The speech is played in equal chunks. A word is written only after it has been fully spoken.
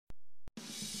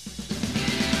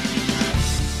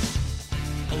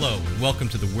Hello, and welcome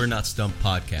to the We're Not Stumped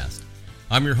podcast.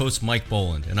 I'm your host, Mike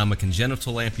Boland, and I'm a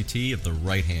congenital amputee of the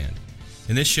right hand.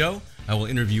 In this show, I will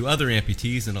interview other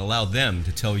amputees and allow them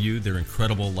to tell you their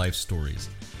incredible life stories.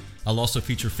 I'll also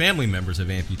feature family members of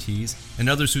amputees and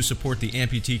others who support the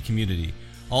amputee community,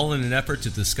 all in an effort to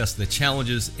discuss the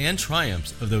challenges and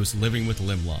triumphs of those living with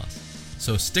limb loss.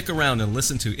 So stick around and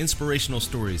listen to inspirational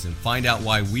stories and find out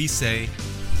why we say,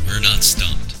 we're not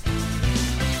stumped.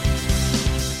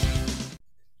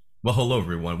 Well, hello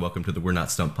everyone. Welcome to the We're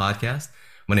Not Stumped podcast.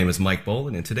 My name is Mike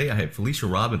Boland, and today I have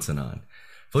Felecia Robinson on.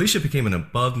 Felecia became an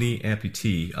above-knee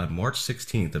amputee on March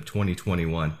 16th of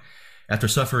 2021 after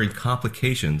suffering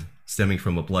complications stemming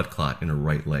from a blood clot in her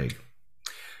right leg.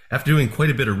 After doing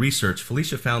quite a bit of research,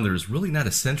 Felecia found there is really not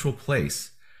a central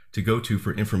place to go to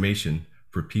for information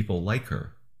for people like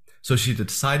her. So she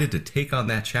decided to take on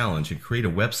that challenge and create a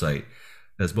website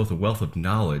that has both a wealth of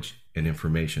knowledge and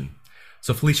information.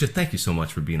 So Felecia, thank you so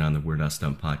much for being on the We're Not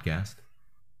Stumped podcast.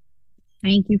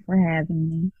 Thank you for having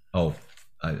me. Oh,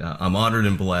 I'm honored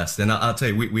and blessed. And I'll tell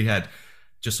you, we had,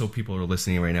 just so people are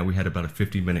listening right now, we had about a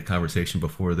 50-minute conversation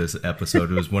before this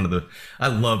episode. It was I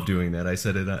love doing that. I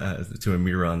said it to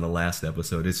Amira on the last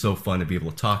episode. It's so fun to be able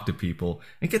to talk to people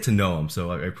and get to know them. So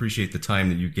I appreciate the time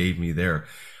that you gave me there.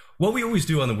 What we always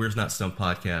do on the We're Not Stumped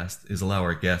podcast is allow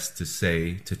our guests to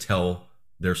tell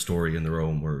their story in their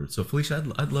own words. So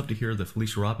Felecia, I'd love to hear the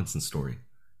Felecia Robinson story.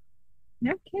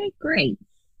 Okay, great.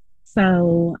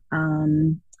 So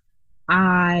I'll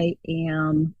tell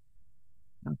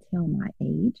my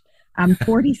age. I'm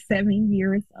 47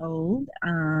 years old,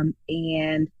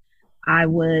 and I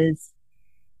was,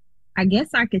 I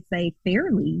guess I could say,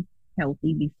 fairly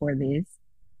healthy before this.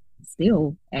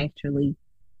 Still actually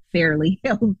fairly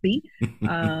healthy.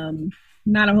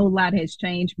 Not a whole lot has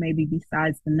changed, maybe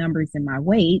besides the numbers in my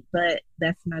weight, but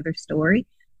that's another story.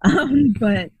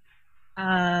 But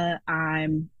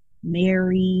I'm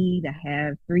married. I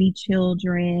have 3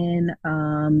 children.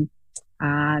 I'm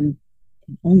an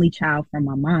only child from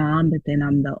my mom, but then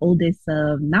I'm the oldest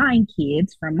of 9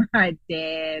 kids from my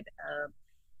dad. I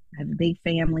have a big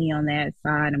family on that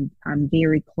side. I'm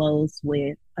very close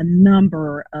with a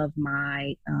number of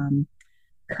my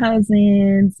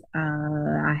cousins.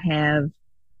 I have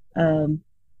a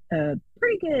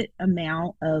pretty good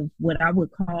amount of what I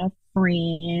would call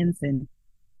friends, and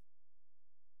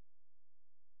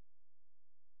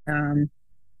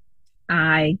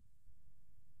I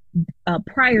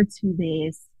prior to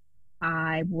this,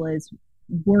 I was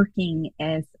working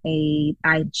I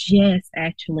just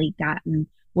actually gotten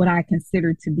what I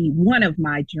consider to be one of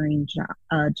my dream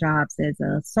jobs as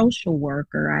a social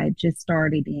worker. I just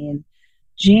started in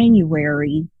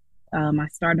January. I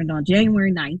started on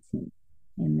January 19th,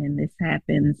 and then this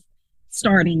happens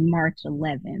starting March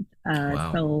 11th.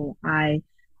 Wow. So I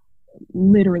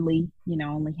literally,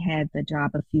 only had the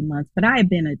job a few months, but I had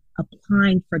been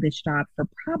applying for this job for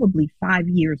probably 5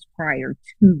 years prior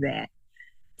to that,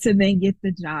 to then get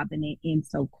the job and it in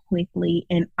so quickly.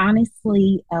 And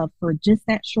honestly, for just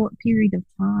that short period of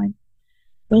time,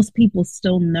 those people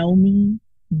still know me.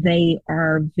 They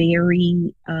are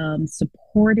very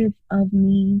supportive of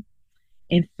me.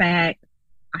 In fact,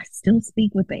 I still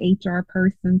speak with the HR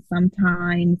person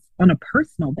sometimes on a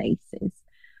personal basis.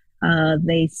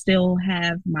 They still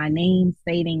have my name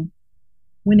stating,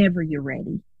 whenever you're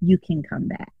ready, you can come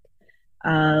back.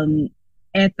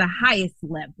 At the highest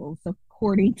levels,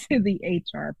 according to the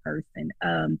HR person.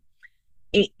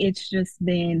 It's just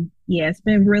been, it's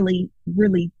been really,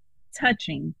 really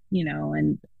touching,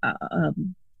 and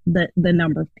the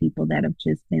number of people that have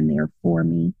just been there for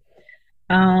me.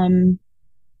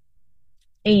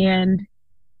 And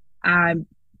I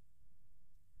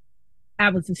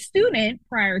was a student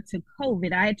prior to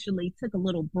COVID. I actually took a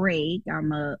little break.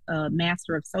 I'm a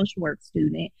Master of Social Work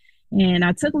student, and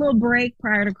I took a little break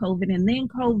prior to COVID, and then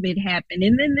COVID happened,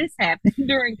 and then this happened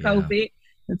during COVID.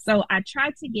 And so I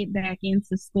tried to get back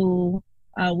into school,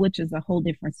 which is a whole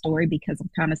different story because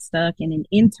I'm kind of stuck in an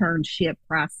internship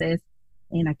process,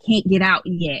 and I can't get out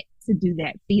yet to do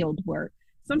that field work.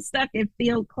 So I'm stuck at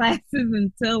field classes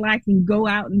until I can go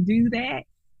out and do that.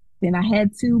 Then I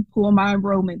had to pull my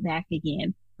enrollment back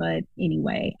again. But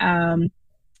anyway, I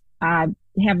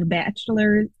have a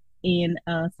bachelor's in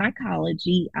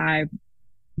psychology. I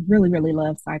really, really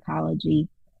love psychology.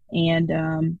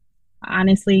 And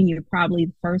honestly, you're probably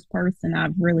the first person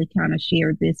I've really kind of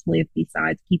shared this with,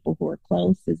 besides people who are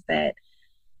close, is that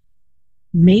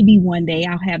maybe one day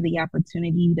I'll have the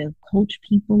opportunity to coach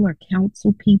people or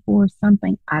counsel people or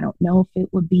something. I don't know if it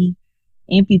would be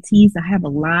amputees. I have a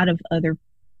lot of other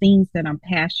things that I'm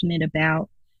passionate about,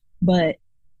 but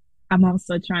I'm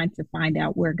also trying to find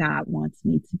out where God wants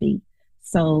me to be.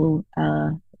 So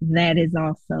that is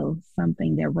also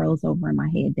something that rolls over in my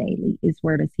head daily is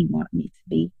where does he want me to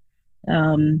be?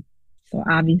 Um, so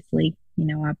obviously,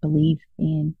 I believe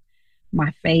in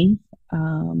my faith.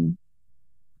 And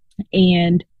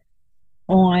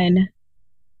on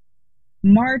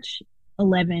March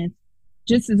 11th,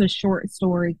 just as a short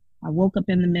story, I woke up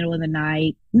in the middle of the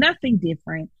night, nothing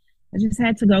different. I just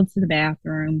had to go to the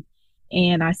bathroom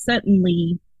and I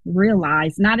suddenly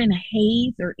realized, not in a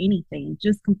haze or anything,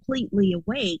 just completely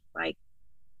awake, like,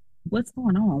 what's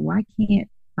going on? Why can't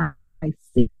I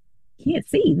see? Can't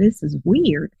see. This is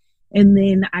weird. And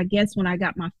then I guess when I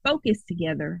got my focus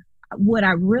together, what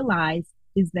I realized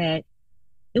is that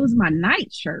it was my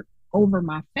nightshirt over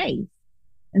my face.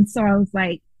 And so I was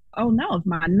like, oh no, if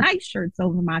my nightshirt's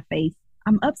over my face,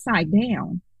 I'm upside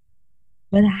down.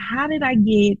 But how did I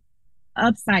get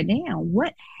upside down?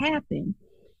 What happened?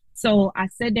 So I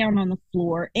sat down on the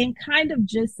floor and kind of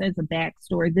just as a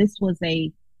backstory, this was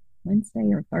a Wednesday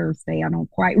or Thursday, I don't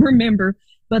quite remember,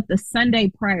 but the Sunday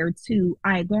prior to,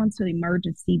 I had gone to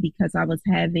emergency because I was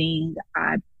having,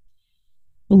 I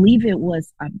believe it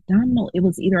was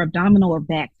either abdominal or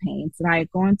back pain. So I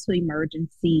had gone to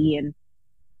emergency and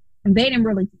they didn't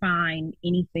really find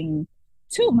anything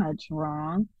too much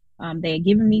wrong. They had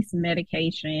given me some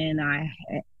medication. I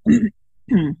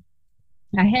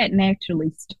hadn't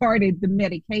actually started the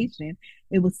medication.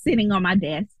 It was sitting on my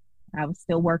desk. I was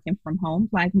still working from home,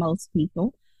 like most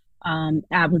people.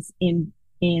 I was in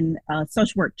a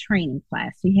social work training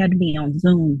class. We had to be on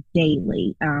Zoom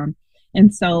daily,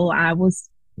 and so I was,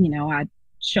 I'd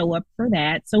show up for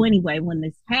that. So anyway, when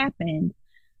this happened,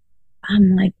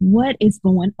 I'm like, what is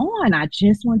going on? I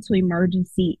just went to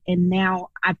emergency and now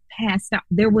I passed out.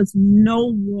 There was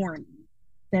no warning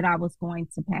that I was going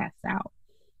to pass out.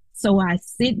 So I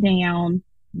sit down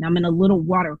and I'm in a little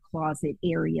water closet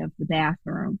area of the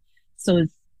bathroom. So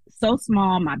it's so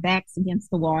small, my back's against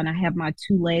the wall and I have my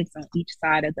two legs on each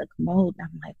side of the commode.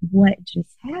 I'm like, what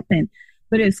just happened?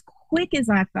 But as quick as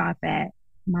I thought that,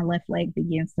 my left leg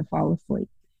begins to fall asleep.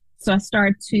 So I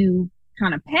start to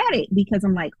kind of pat it because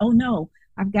I'm like, oh no,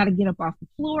 I've got to get up off the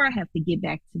floor. I have to get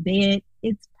back to bed.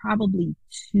 It's probably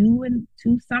two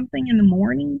something in the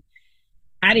morning.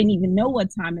 I didn't even know what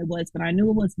time it was, but I knew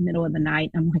it was the middle of the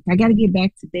night. I'm like, I got to get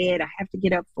back to bed. I have to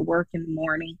get up for work in the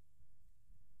morning.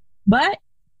 But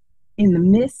in the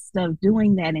midst of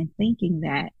doing that and thinking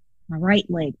that, my right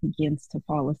leg begins to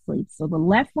fall asleep. So the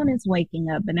left one is waking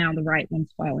up, but now the right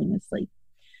one's falling asleep.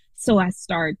 So I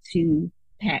start to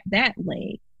pat that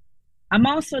leg. I'm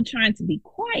also trying to be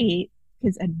quiet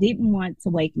because I didn't want to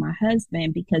wake my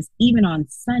husband because even on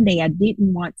Sunday, I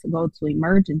didn't want to go to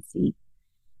emergency.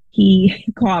 He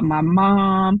called my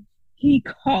mom. He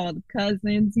called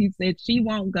cousins. He said, she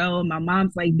won't go. My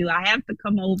mom's like, do I have to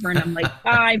come over? And I'm like,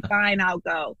 fine, I'll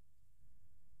go.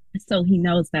 So he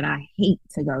knows that I hate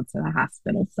to go to the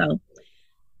hospital. So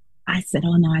I said,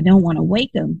 oh no, I don't want to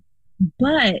wake him.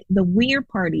 But the weird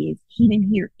part is he didn't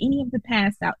hear any of the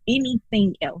pass out,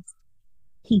 anything else.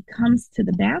 He comes to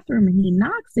the bathroom and he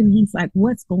knocks and he's like,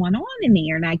 what's going on in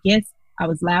there? And I guess I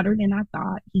was louder than I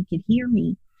thought. He could hear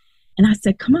me. And I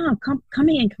said, come on, come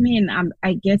in.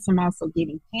 I guess I'm also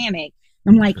getting panicked.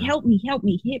 I'm like, help me,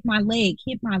 hit my leg.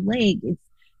 It's,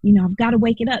 I've got to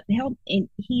wake it up, help. And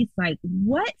he's like,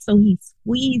 what? So he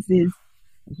squeezes,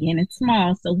 again, it's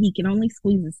small, so he can only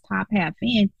squeeze his top half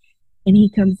in. And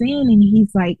he comes in and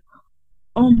he's like,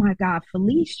 oh my God,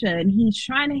 Felecia. And he's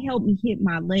trying to help me hit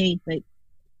my leg, but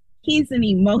he's an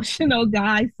emotional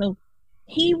guy. So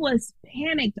he was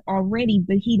panicked already,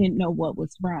 but he didn't know what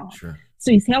was wrong. Sure.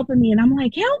 So he's helping me and I'm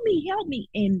like, help me.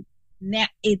 And now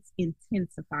it's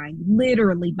intensifying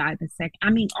literally by the second. I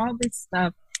mean, all this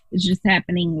stuff is just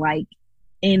happening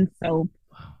and so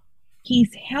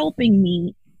he's helping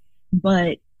me,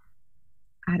 but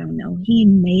I don't know. He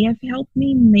may have helped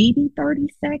me maybe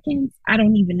 30 seconds. I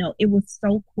don't even know. It was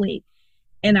so quick.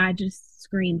 And I just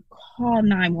screamed, call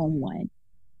 911.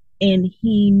 And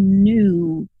he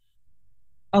knew,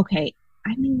 okay,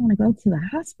 I didn't want to go to the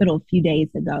hospital a few days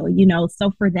ago,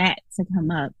 so for that to come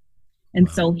up. And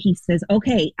so he says,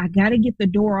 okay, I got to get the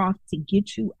door off to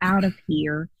get you out of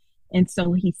here. And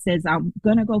so he says, I'm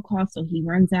going to go call. So he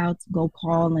runs out to go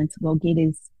call and to go get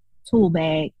his tool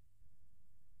bag.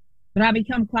 But I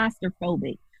become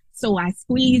claustrophobic. So I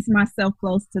squeeze myself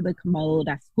close to the commode.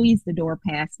 I squeeze the door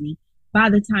past me. By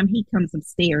the time he comes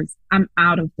upstairs, I'm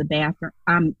out of the bathroom.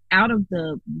 I'm out of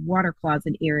the water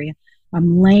closet area.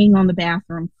 I'm laying on the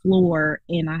bathroom floor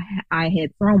and I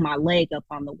had thrown my leg up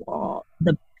on the wall.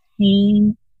 The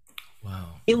pain,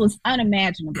 it was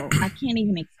unimaginable. I can't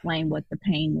even explain what the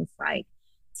pain was like.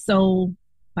 So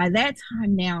by that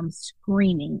time now I'm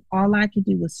screaming. All I could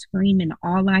do was scream, and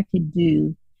all I could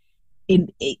do,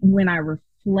 when I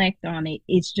reflect on it,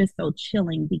 it's just so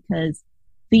chilling because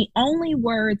the only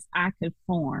words I could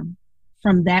form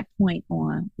from that point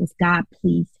on was, God,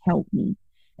 please help me.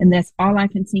 And that's all I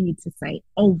continued to say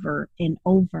over and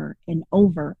over and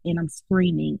over. And I'm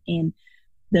screaming. And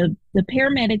the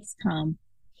paramedics come.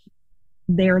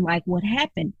 They're like, what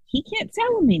happened? He can't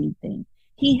tell them anything.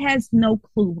 He has no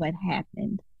clue what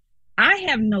happened. I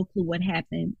have no clue what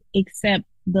happened except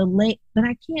but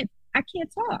I can't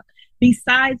talk.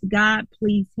 Besides, God,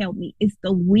 please help me. It's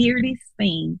the weirdest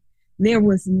thing. There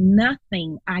was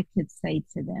nothing I could say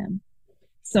to them.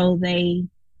 So they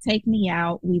take me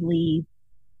out, we leave.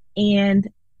 And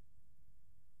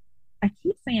I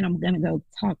keep saying I'm going to go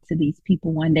talk to these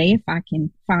people one day if I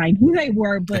can find who they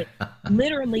were, but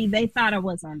literally they thought I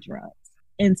was on drugs.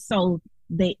 And so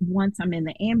once I'm in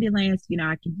the ambulance,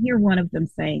 I can hear one of them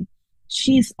saying,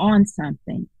 she's on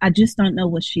something. I just don't know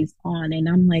what she's on. And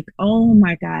I'm like, oh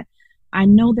my God, I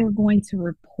know they're going to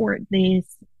report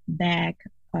this back.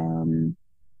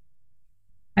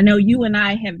 I know you and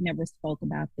I have never spoke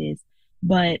about this,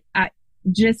 but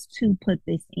just to put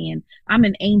this in, I'm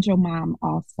an angel mom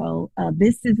also.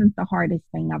 This isn't the hardest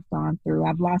thing I've gone through.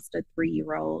 I've lost a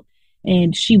 3-year-old,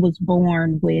 and she was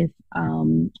born with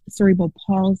cerebral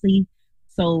palsy.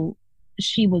 So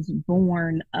she was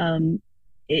born,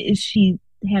 she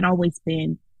had always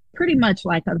been pretty much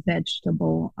like a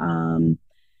vegetable. And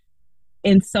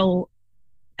so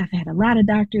I've had a lot of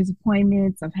doctor's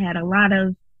appointments. I've had a lot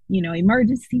of,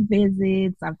 emergency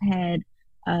visits. I've had,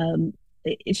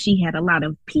 she had a lot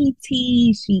of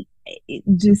PT.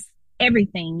 Just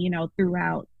everything,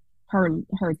 throughout her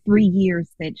 3 years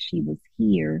that she was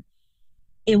here.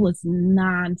 It was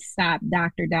nonstop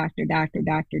doctor.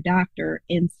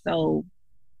 And so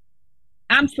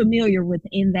I'm familiar with,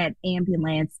 in that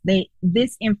ambulance,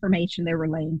 this information they're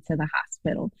relaying to the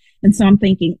hospital. And so I'm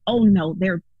thinking, oh no,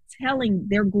 they're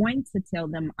going to tell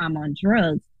them I'm on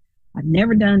drugs. I've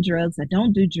never done drugs. I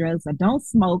don't do drugs. I don't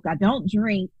smoke. I don't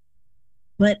drink.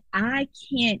 But I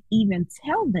can't even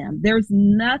tell them. There's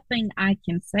nothing I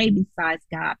can say besides,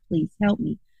 God, please help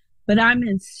me. But I'm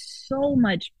in so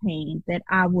much pain that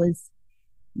I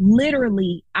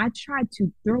tried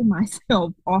to throw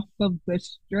myself off of the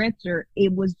stretcher.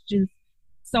 It was just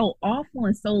so awful.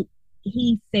 And so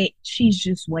he said, she's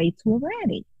just way too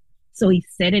erratic. So he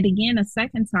said it again a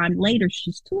second time later.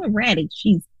 She's too erratic.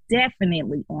 She's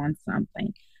definitely on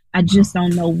something. I just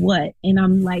don't know what. And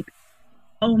I'm like,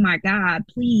 oh my God,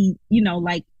 please,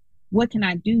 what can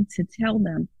I do to tell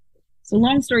them? So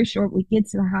long story short, we get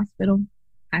to the hospital.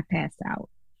 I pass out.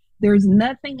 There's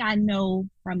nothing I know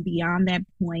from beyond that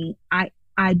point. I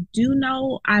do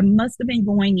know I must have been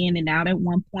going in and out at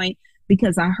one point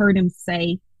because I heard him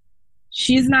say,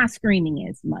 she's not screaming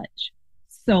as much.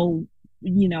 So,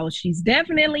 she's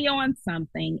definitely on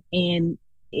something, and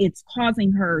it's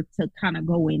causing her to kind of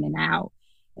go in and out.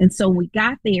 And so we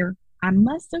got there. I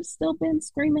must have still been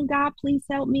screaming, God, please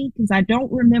help me, because I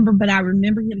don't remember, but I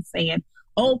remember him saying,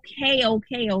 okay,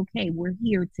 we're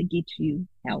here to get you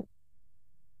help.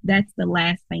 That's the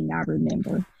last thing I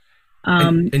remember.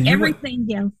 And everything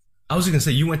else. I was going to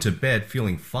say, you went to bed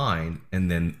feeling fine,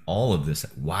 and then all of this.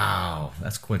 Wow,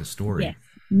 that's quite a story. Yes,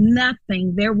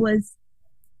 nothing. There was,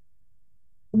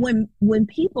 when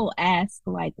people ask,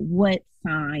 like, what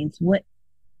signs,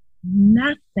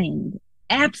 nothing,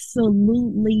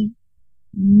 absolutely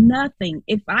nothing.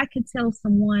 If I could tell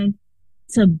someone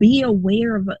to be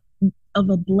aware of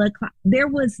a blood clot, there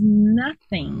was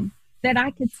nothing that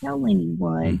I could tell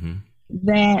anyone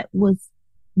that was,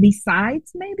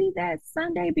 besides maybe that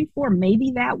Sunday before,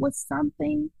 maybe that was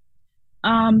something.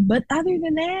 But other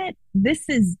than that, this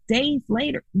is days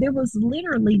later. There was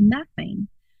literally nothing.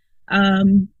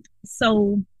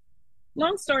 So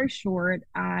long story short,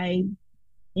 I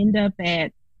end up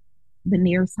at the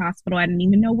nearest hospital. I didn't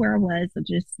even know where I was. I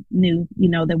just knew,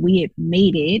 that we had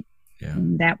made it. Yeah.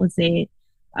 And that was it.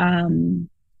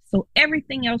 So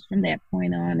everything else from that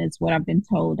point on is what I've been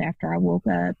told after I woke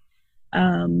up.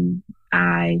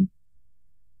 I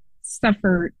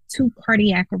suffered 2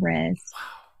 cardiac arrests.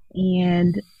 Wow.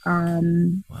 And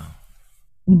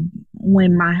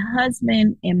when my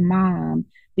husband and mom,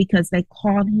 because they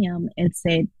called him and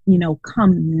said,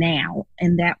 come now.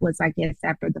 And that was, I guess,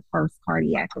 after the first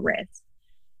cardiac arrest.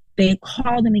 They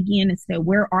called him again and said,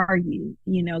 where are you?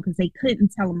 Because they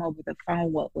couldn't tell him over the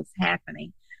phone what was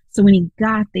happening. So when he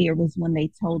got there was when they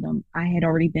told him I had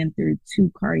already been through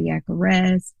 2 cardiac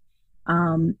arrests.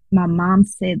 My mom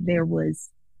said there was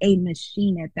a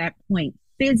machine at that point,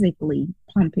 physically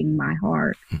pumping my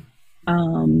heart.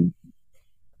 Um,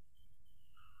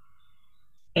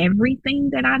 Everything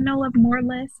that I know of more or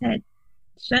less had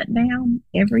shut down,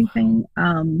 everything.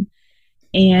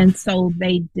 And so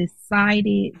they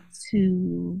decided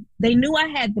they knew I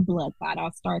had the blood clot.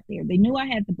 I'll start there. They knew I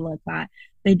had the blood clot.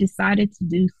 They decided to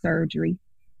do surgery.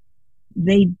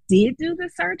 They did do the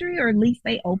surgery, or at least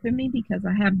they opened me because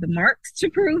I have the marks to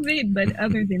prove it. But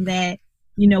other than that,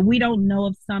 we don't know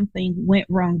if something went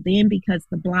wrong then, because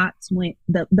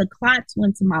the clots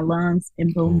went to my lungs,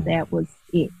 and boom, that was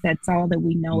it. That's all that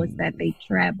we know, is that they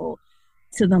traveled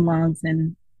to the lungs,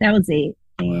 and that was it.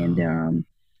 And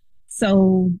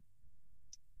so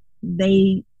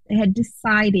they had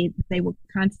decided they would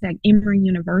contact Emory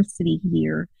University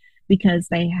here because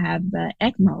they have the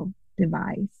ECMO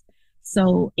device.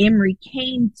 So Emory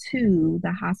came to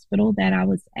the hospital that I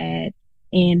was at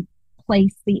and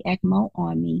placed the ECMO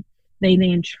on me. They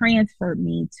then transferred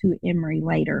me to Emory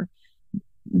later.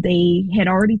 They had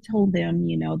already told them,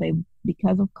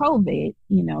 because of COVID,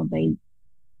 they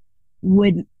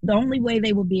would, the only way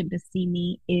they would be able to see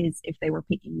me is if they were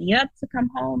picking me up to come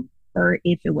home, or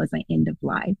if it was an end of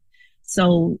life.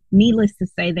 So needless to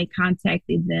say, they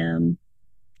contacted them.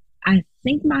 I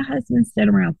think my husband said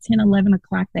around 10, 11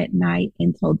 o'clock that night,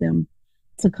 and told them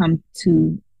to come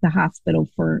to the hospital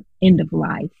for end of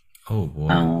life. Oh,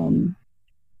 boy.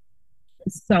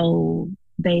 So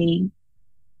they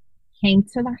came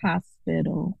to the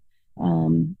hospital.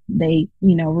 They,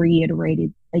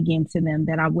 reiterated again to them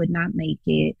that I would not make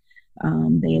it.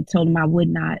 They had told them I would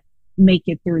not make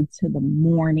it through to the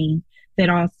morning. They'd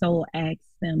also asked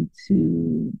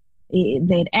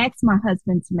they'd asked my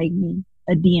husband to make me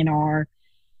a DNR.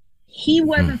 He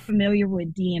wasn't familiar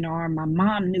with DNR. My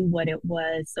mom knew what it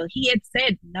was. So he had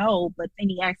said no, but then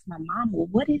he asked my mom, well,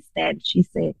 what is that? She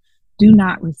said, do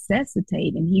not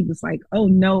resuscitate. And he was like, oh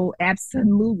no,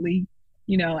 absolutely,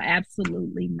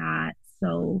 absolutely not.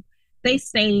 So they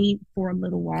stayed for a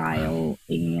little while.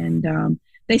 And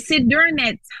they said during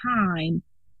that time,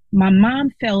 my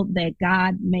mom felt that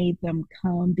God made them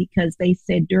come, because they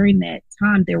said during that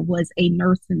time there was a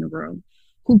nurse in the room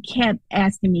who kept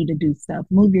asking me to do stuff,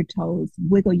 move your toes,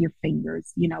 wiggle your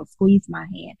fingers, squeeze my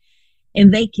hand.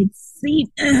 And they could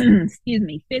see,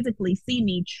 physically see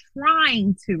me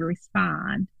trying to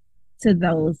respond to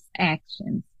those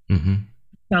actions. Mm-hmm.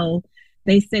 So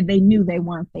they said they knew they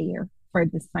weren't there for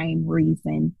the same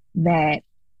reason that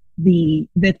they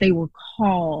were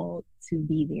called to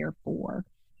be there for,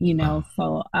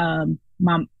 So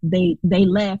they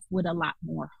left with a lot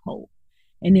more hope.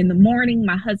 And in the morning,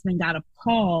 my husband got a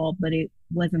call, but it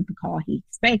wasn't the call he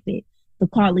expected. The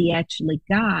call he actually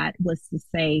got was to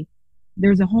say,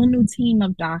 there's a whole new team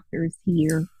of doctors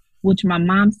here, which my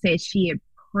mom said she had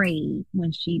prayed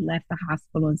when she left the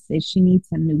hospital and said she needs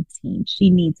a new team.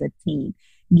 She needs a team.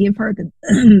 Give her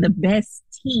the best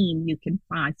team you can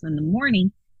find. So in the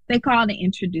morning, they called to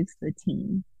introduce the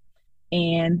team.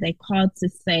 And they called to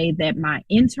say that my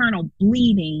internal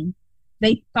bleeding,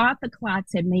 they thought the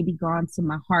clots had maybe gone to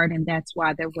my heart, and that's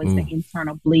why there was the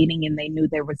internal bleeding, and they knew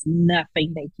there was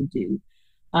nothing they could do.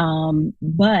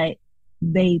 But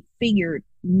they figured,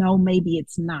 no, maybe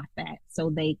it's not that. So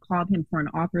they called him for an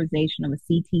authorization of a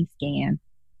CT scan.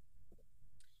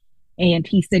 And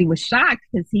he said he was shocked,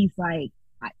 because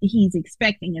he's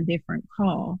expecting a different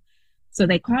call. So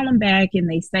they call him back and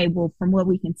they say, well, from what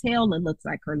we can tell, it looks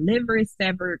like her liver is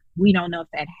severed. We don't know if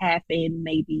that happened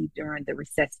maybe during the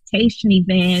resuscitation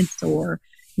events or,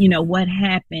 what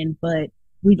happened, but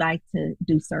we'd like to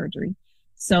do surgery.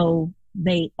 So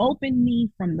they opened me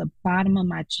from the bottom of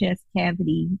my chest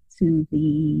cavity to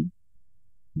the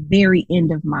very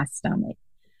end of my stomach.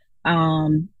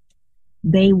 Long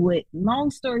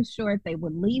story short, they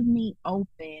would leave me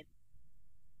open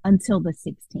until the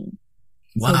 16th.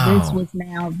 Wow. So this was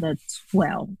now the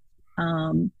 12th.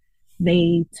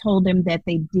 They told them that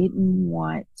they didn't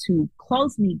want to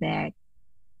close me back,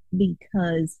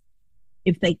 because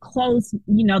if they closed,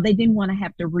 they didn't want to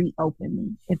have to reopen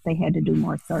me if they had to do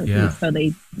more surgery. Yeah. So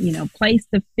they,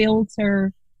 placed the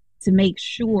filter to make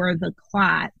sure the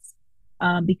clots,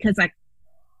 because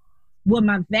what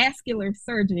my vascular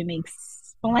surgeon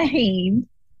explained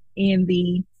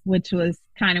which was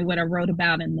kind of what I wrote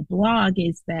about in the blog,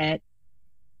 is that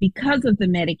because of the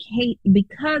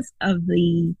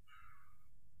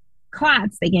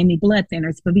clots, they gave me blood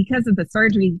thinners, but because of the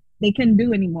surgery, they couldn't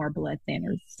do any more blood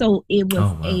thinners. So it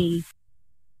was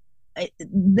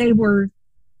they were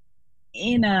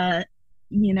in a,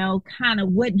 kind of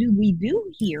what do we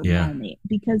do here moment,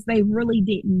 because they really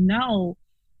didn't know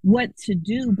what to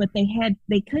do, but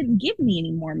they couldn't give me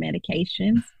any more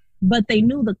medications, but they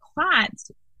knew the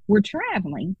clots were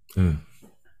traveling. Mm,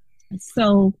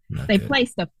 So not they good.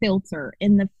 placed a filter,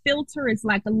 and the filter is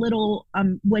like a little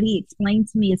what he explained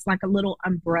to me, it's like a little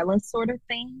umbrella sort of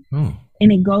thing, Oh,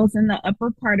 and it goes in the upper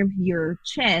part of your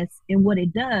chest, and what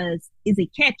it does is it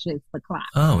catches the clot.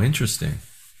 oh, interesting.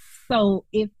 So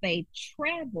if they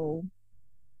travel,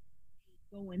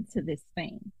 go into this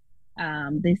thing,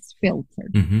 this filter.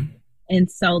 Hmm. And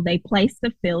so they placed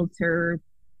the filter.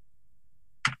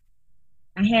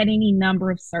 I had any number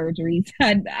of surgeries.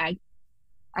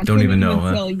 I Don't couldn't even know, even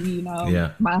huh? tell you,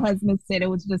 Yeah, my husband said it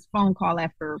was just phone call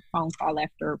after phone call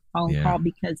after phone yeah, call,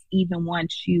 because even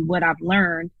once what I've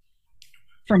learned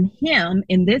from him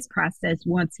in this process,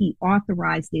 once he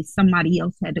authorized it, somebody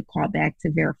else had to call back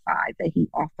to verify that he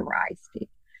authorized it.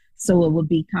 So it would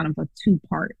be kind of a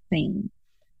two-part thing.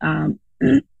 Um,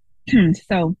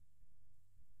 so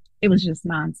it was just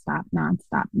nonstop,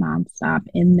 nonstop, nonstop.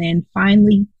 And then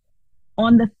finally,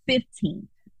 on the 15th,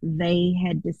 they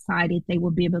had decided they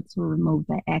would be able to remove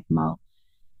the ECMO.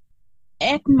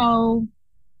 ECMO,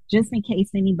 just in case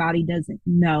anybody doesn't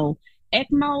know,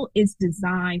 ECMO is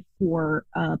designed for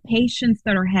patients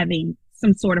that are having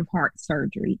some sort of heart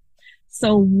surgery.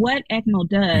 So what ECMO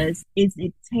does is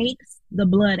it takes the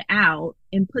blood out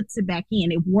and puts it back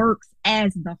in. It works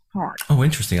as the heart. oh,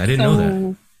 interesting. I didn't know that.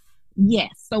 So yes,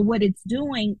 so what it's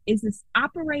doing is it's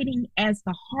operating as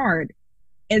the heart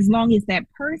as long as that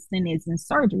person is in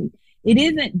surgery. It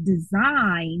isn't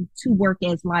designed to work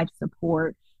as life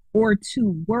support or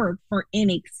to work for an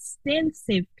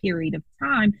extensive period of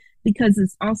time, because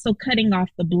it's also cutting off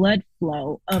the blood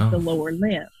flow of the Oh, lower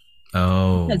limb,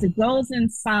 because oh, it goes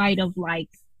inside of, like,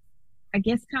 I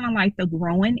guess kind of like the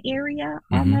groin area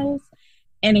mm-hmm. almost,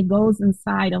 and it goes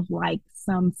inside of like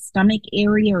some stomach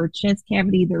area or chest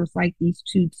cavity. There's like these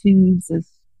two tubes, is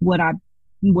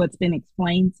what's been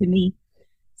explained to me.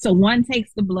 So one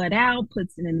takes the blood out,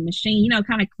 puts it in the machine,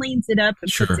 kind of cleans it up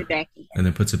and puts Sure. it back in. And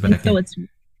then puts it And back so in. it's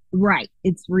right,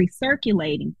 it's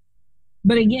recirculating.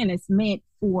 But again, it's meant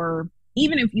for,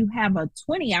 even if you have a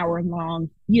 20-hour long,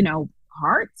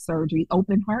 heart surgery,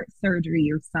 open heart surgery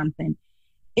or something,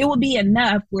 it will be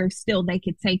enough where still they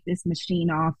could take this machine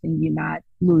off and you not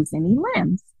lose any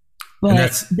limbs. And But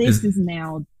that's this is is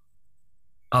now,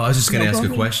 Oh, I was just going no, to go ask a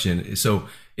ahead. question. So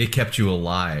it kept you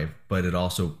alive, but it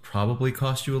also probably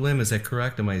cost you a limb. Is that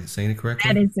correct? Am I saying it That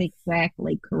correctly? is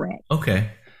exactly correct. Okay.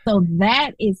 So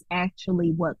that is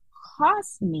actually what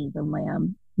cost me the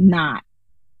limb, not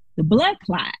the blood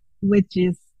clot, which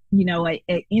is,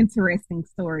 a interesting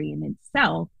story in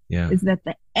itself, Yeah. is that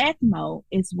the ECMO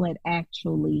is what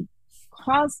actually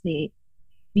caused it,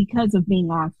 because of being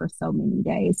on for so many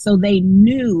days. So they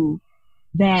knew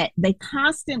that they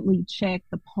constantly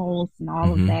checked the pulse and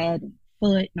all of Hmm. that, and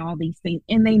foot and all these things,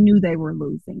 and they knew they were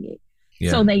losing it.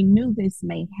 So Yeah. they knew this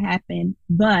may happen,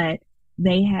 but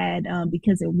they had,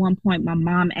 because at one point my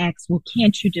mom asked, well,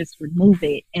 can't you just remove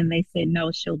it? And they said,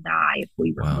 no, she'll die if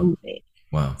we Wow. remove it.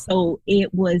 Wow. So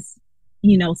it was,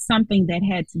 something that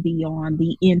had to be on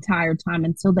the entire time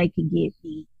until they could get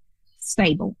me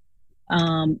stable.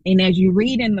 And as you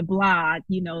read in the blog,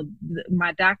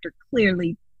 my doctor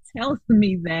clearly tells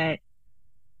me that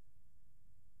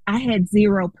I had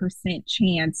 0%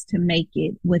 chance to make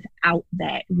it without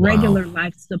that. Wow. Regular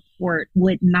life support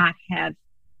would not have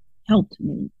helped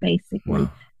me, basically.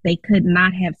 Wow. They could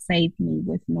not have saved me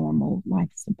with normal life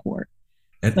support.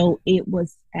 And So it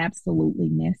was absolutely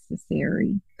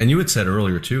necessary. and you had said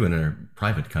earlier too in our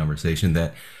private conversation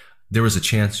that there was a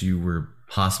chance you were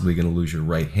possibly going to lose your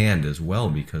right hand as well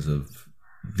because of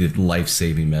the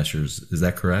life-saving measures. Is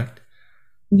that correct?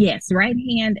 Yes, right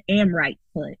hand and right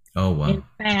foot. Oh, wow. In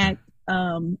fact,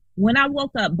 when I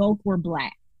woke up, both were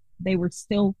black. They were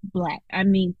still black. I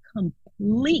mean,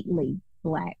 completely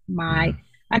black. Yeah.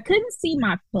 I couldn't see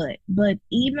my foot, but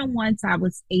even once I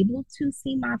was able to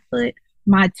see my foot,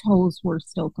 my toes were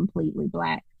still completely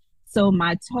black. So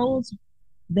my toes,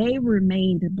 they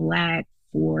remained black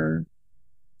for,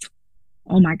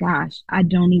 oh my gosh, I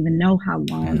don't even know how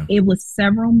long. Yeah. It was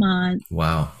several months.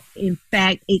 Wow. In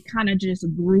fact, it kind of just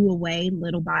grew away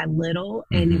little by little.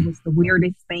 And it Hmm. was the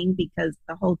weirdest thing, because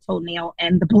the whole toenail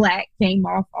and the black came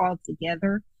off all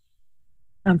together.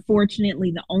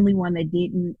 Unfortunately, the only one that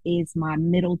didn't is my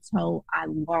middle toe. I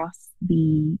lost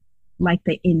the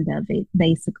end of it,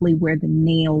 basically where the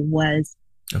nail was.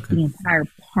 Okay. The entire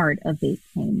part of it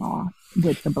came off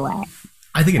with the black.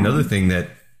 I think another Um, thing that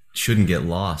shouldn't get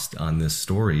lost on this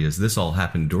story is this all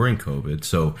happened during COVID.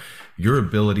 So your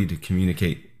ability to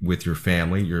communicate with your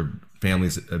family, your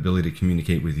family's ability to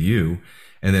communicate with you.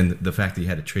 And then the fact that you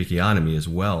had a tracheotomy as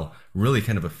well really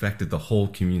kind of affected the whole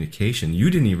communication. You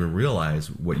didn't even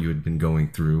realize what you had been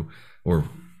going through or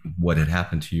what had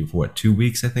happened to you for 2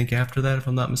 weeks, I think, after that, if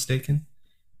I'm not mistaken.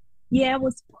 Yeah, it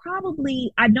was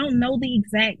probably, I don't know the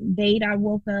exact date I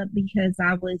woke up because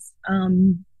I was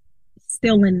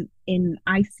still in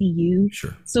ICU.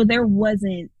 Sure. So there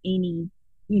wasn't any,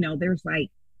 there's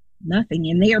like nothing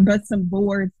in there but some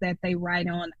boards that they write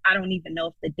on. I don't even know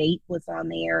if the date was on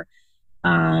there.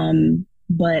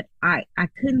 But I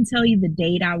couldn't tell you the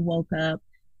date I woke up.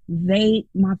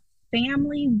 My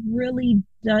family really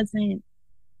doesn't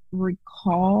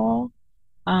recall.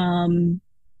 And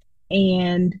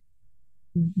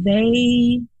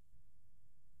they,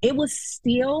 it was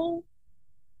still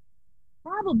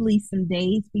probably some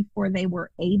days before they were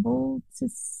able to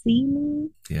see me.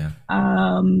 Yeah.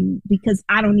 Because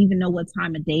I don't even know what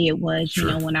time of day it was.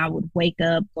 Sure. When I would wake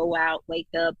up, go out, wake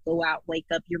up, go out, wake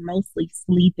up, you're mostly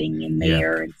sleeping in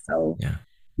there. Yeah. And so, yeah.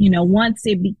 Once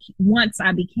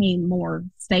I became more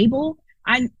stable,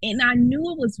 I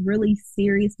knew it was really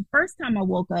serious. The first time I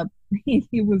woke up,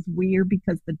 it was weird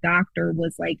because the doctor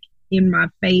was like in my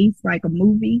face like a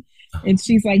movie. And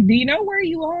she's like, "Do you know where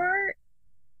you are?"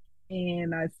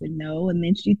 And I said, "No." And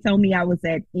then she told me I was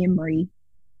at Emory.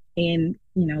 And,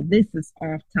 this is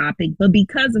off topic, but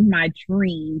because of my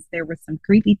dreams, there were some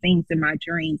creepy things in my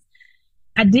dreams.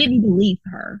 I didn't believe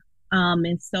her.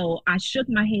 And so I shook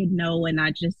my head no, and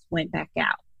I just went back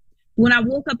out. When I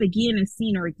woke up again and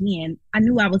seen her again, I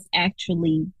knew I was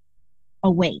actually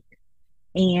awake.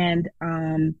 And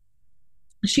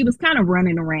she was kind of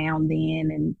running around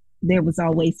then, and there was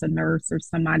always a nurse or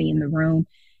somebody in the room.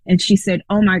 And she said,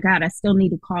 "Oh my God, I still need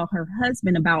to call her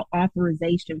husband about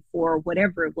authorization for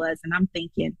whatever it was." And I'm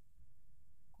thinking,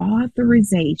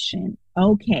 authorization.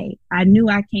 Okay. I knew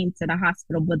I came to the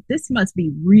hospital, but this must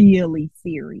be really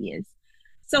serious.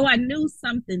 So I knew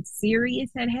something serious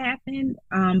had happened,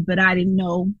 but I didn't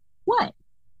know what.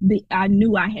 I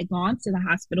knew I had gone to the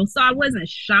hospital. So I wasn't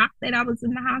shocked that I was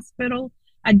in the hospital.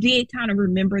 I did kind of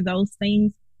remember those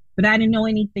things, but I didn't know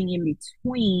anything in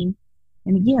between.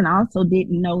 And again, I also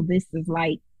didn't know this is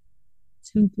like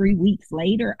 2-3 weeks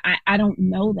later. I don't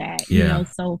know that,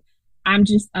 so I'm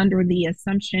just under the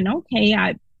assumption,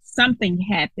 okay, something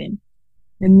happened.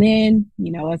 And then,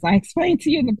 as I explained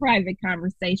to you in the private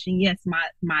conversation, yes,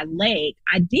 my leg,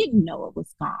 I didn't know it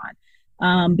was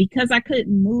gone. Because I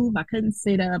couldn't move, I couldn't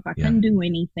sit up, I couldn't do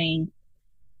anything.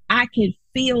 I could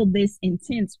feel this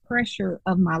intense pressure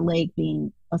of my leg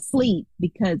being asleep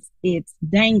because it's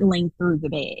dangling through the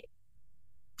bed.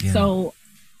 Yeah. So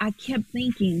I kept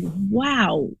thinking,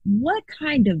 wow, what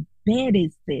kind of bed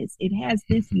is this? It has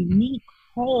this unique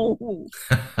hole,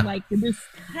 like this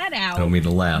cutout. Don't mean to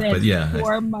laugh, but yeah.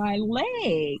 For my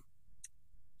leg.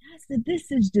 I said,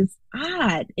 this is just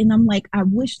odd. And I'm like, I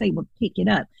wish they would pick it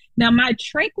up. Now, my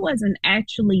trach wasn't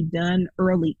actually done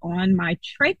early on. My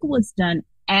trach was done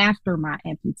after my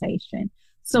amputation.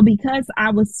 So because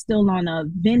I was still on a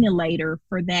ventilator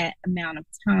for that amount of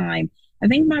time, I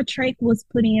think my trach was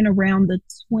put in around the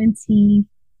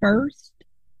 21st.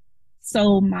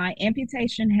 So my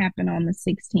amputation happened on the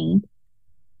 16th.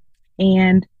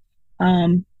 And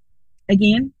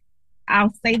again,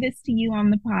 I'll say this to you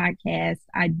on the podcast.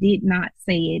 I did not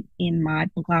say it in my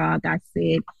blog. I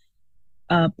said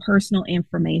personal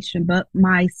information. But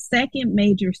my second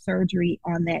major surgery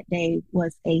on that day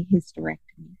was a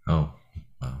hysterectomy. Oh.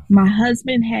 Wow. My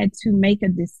husband had to make a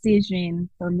decision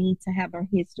for me to have a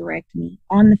hysterectomy.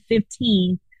 On the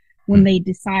 15th, when they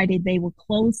decided they would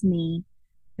close me,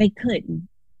 they couldn't.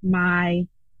 My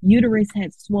uterus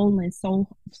had swollen so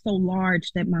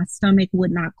large that my stomach would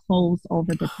not close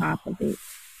over the top of it.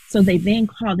 So they then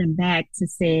called him back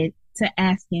to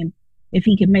ask him if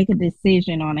he could make a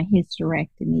decision on a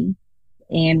hysterectomy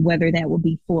and whether that would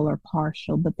be full or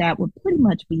partial. But that would pretty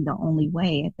much be the only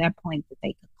way at that point that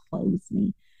they could close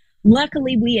me.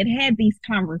 Luckily, we had these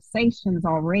conversations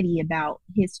already about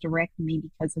hysterectomy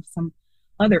because of some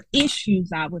other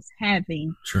issues I was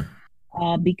having. Sure.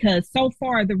 Because so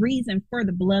far, the reason for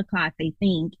the blood clot, they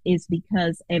think, is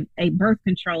because of a birth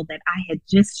control that I had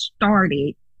just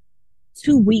started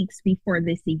 2 weeks before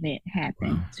this event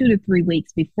happened. Wow. 2 to 3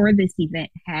 weeks before this event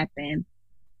happened.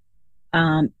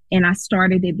 And I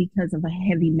started it because of a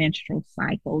heavy menstrual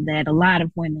cycle that a lot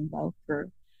of women go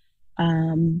through.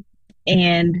 And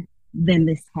then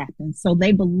this happened. So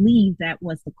they believe that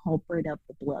was the culprit of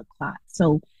the blood clot.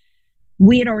 So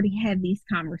we had already had these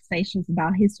conversations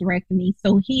about hysterectomy.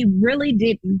 So he really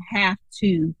didn't have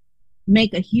to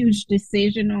make a huge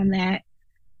decision on that.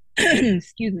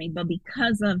 Excuse me. But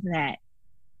because of that,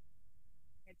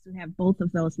 I had to have both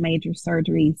of those major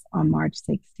surgeries on March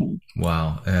 16th.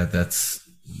 Wow,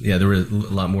 yeah. There was a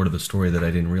lot more to the story that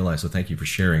I didn't realize. So thank you for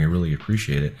sharing. I really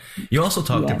appreciate it. You also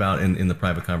talked Yes. about in the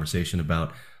private conversation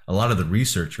about a lot of the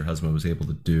research your husband was able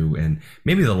to do, and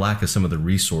maybe the lack of some of the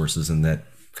resources, and that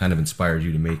kind of inspired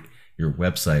you to make your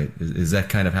website. Is that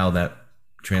kind of how that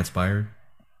transpired?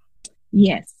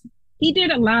 Yes, he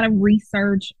did a lot of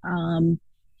research.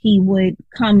 He would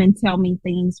come and tell me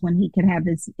things when he could have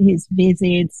his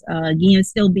visits. Again,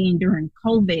 still being during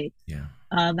COVID, Yeah.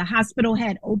 the hospital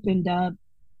had opened up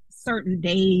certain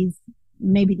days,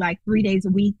 maybe like 3 days a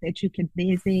week that you could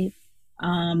visit.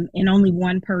 And only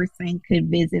one person could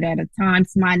visit at a time.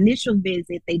 So my initial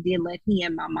visit, they did let he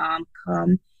and my mom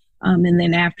come. And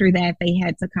then after that, they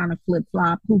had to kind of flip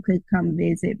flop who could come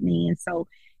visit me. And so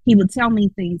he would tell me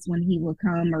things when he would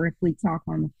come or if we talk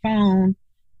on the phone.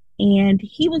 And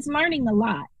he was learning a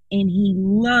lot. And he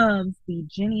loves the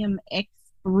Genium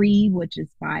X3, which is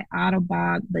by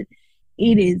Autobot, but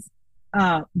it is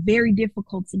very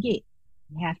difficult to get.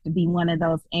 You have to be one of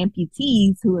those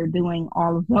amputees who are doing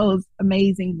all of those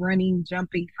amazing running,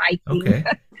 jumping, hiking, Okay.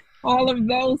 all of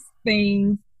those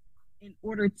things in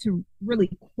order to really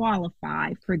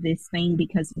qualify for this thing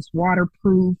because it's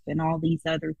waterproof and all these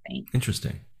other things.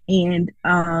 Interesting. And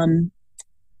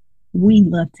we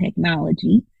love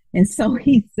technology. And so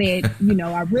he said,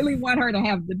 I really want her to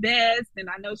have the best. And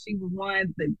I know she was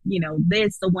one that,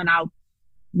 this. So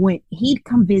when he'd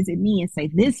come visit me and say,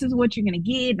 this is what you're going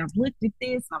to get. And I've looked at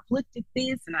this, and I've looked at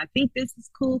this, and I think this is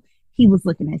cool. He was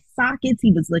looking at sockets.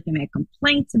 He was looking at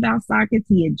complaints about sockets.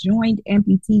 He had joined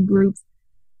amputee groups.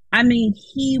 I mean,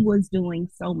 he was doing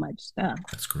so much stuff.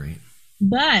 That's great.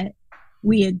 But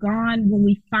we had gone when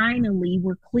we finally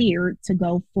were cleared to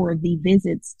go for the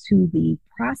visits to the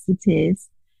prosthetist.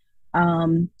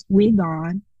 We had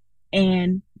gone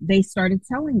and they started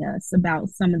telling us about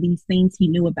some of these things. He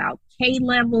knew about K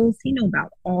levels. He knew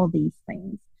about all these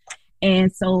things.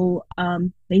 And so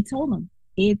they told him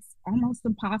it's almost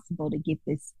impossible to get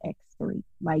this X3.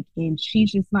 And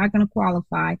she's just not going to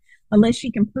qualify unless she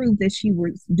can prove that she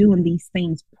was doing these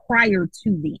things prior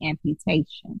to the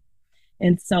amputation.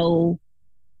 And so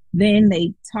then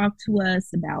they talked to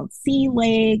us about sea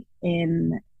leg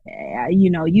and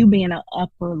you being an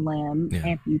upper limb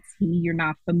amputee, you're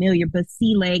not familiar, but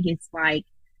sea leg is like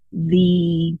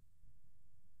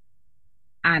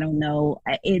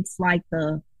it's like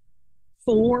the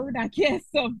Ford, I guess,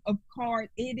 of cars.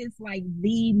 It is like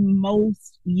the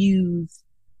most used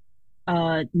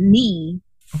knee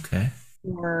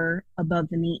for above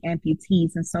the knee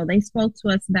amputees. And so they spoke to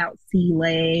us about sea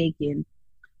leg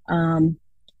and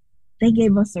they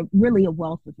gave us a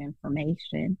wealth of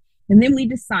information. And then we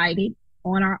decided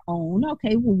on our own,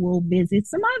 okay, well, we'll visit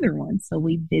some other ones. So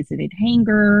we visited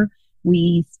Hanger.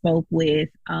 We spoke with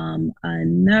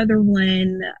another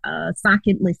one,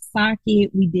 Socketless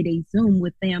Socket. We did a Zoom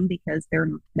with them because they're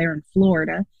in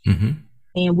Florida. Mm-hmm.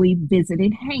 And we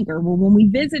visited Hanger. Well, when we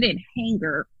visited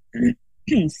Hanger,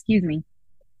 excuse me,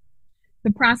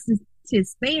 the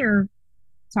prosthetist there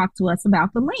talked to us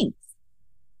about the links.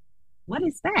 What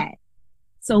is that?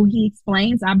 So he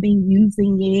explains, I've been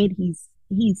using it.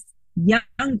 He's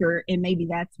younger, and maybe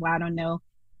that's why, I don't know.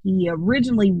 He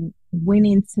originally went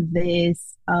into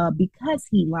this because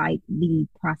he liked the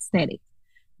prosthetic.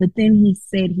 But then he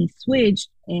said he switched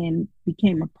and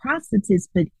became a prosthetist,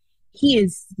 but he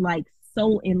is like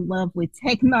so in love with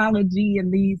technology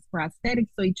and these prosthetics,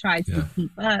 so he tries to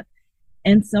keep up.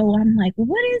 And so I'm like, well,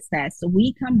 what is that? So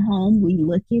we come home, we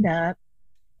look it up,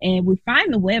 and we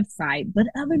find the website. But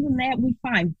other than that, we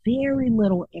find very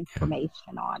little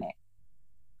information on it.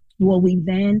 Well,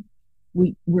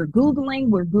 we're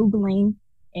Googling,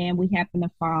 and we happen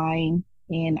to find,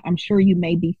 and I'm sure you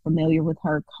may be familiar with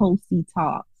her, Kosi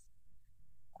Talks.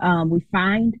 We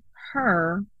find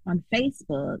her on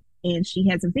Facebook, and she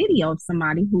has a video of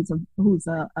somebody who's a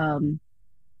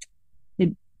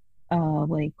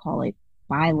what do you call it?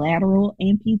 Bilateral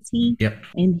amputee. Yep.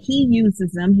 And he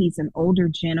uses them. He's an older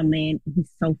gentleman. He's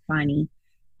so funny.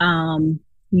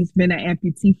 He's been an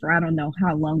amputee for I don't know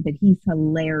how long, but he's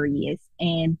hilarious.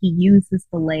 And he uses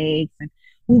the legs. And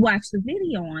we watched the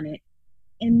video on it,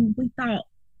 and we thought,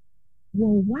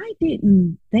 well, why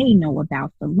didn't they know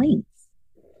about the links?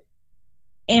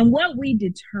 And what we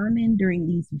determined during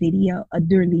these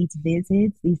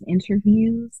visits, these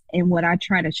interviews, and what I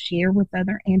try to share with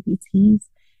other amputees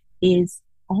is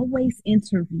always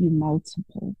interview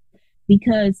multiple.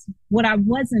 Because what I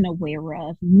wasn't aware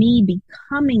of, me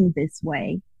becoming this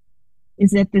way,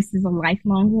 is that this is a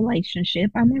lifelong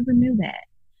relationship. I never knew that.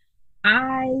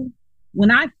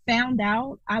 When I found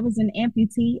out I was an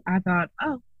amputee, I thought,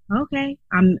 oh, okay,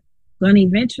 I'm going to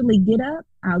eventually get up,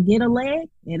 I'll get a leg,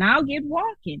 and I'll get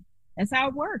walking. That's how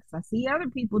it works. I see other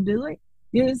people do it.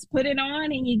 You just put it on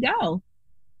and you go.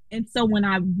 And so when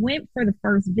I went for the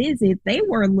first visit, they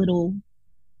were a little,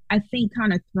 I think,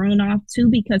 kind of thrown off too,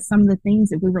 because some of the things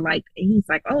that we were like, he's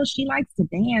like, oh, she likes to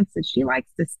dance and she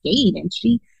likes to skate and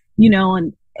she,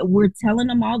 and we're telling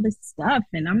them all this stuff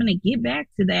and I'm going to get back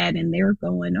to that. And they're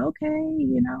going,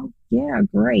 okay, yeah,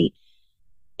 great.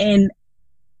 And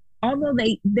although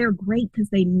they're great because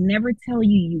they never tell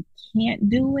you can't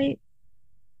do it,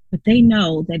 but they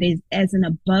know that as an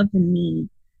above the knee,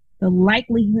 the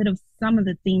likelihood of some of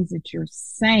the things that you're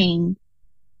saying,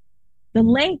 the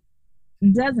leg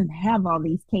doesn't have all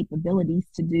these capabilities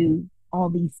to do all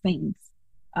these things.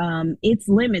 It's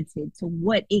limited to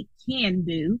what it can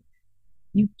do.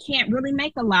 You can't really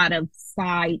make a lot of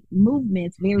side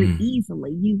movements very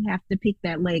easily. You have to pick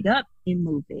that leg up and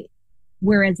move it.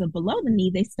 Whereas a below the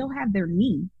knee, they still have their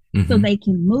knee. So they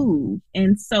can move.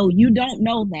 And so you don't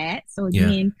know that. So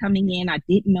again, coming in, I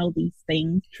didn't know these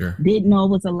things. Sure. Didn't know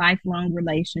it was a lifelong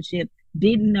relationship.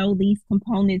 Didn't know these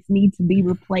components need to be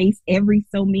replaced every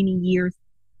so many years.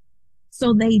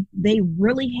 So they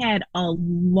really had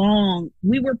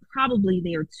we were probably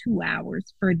there 2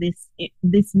 hours for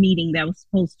this meeting that was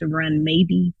supposed to run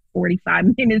maybe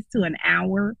 45 minutes to an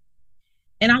hour.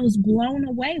 And I was blown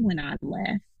away when I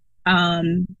left.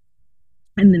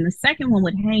 And then the second one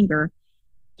with Hanger,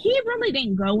 he really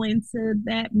didn't go into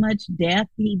that much depth.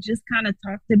 He just kind of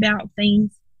talked about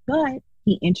things, but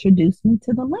he introduced me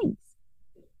to the links.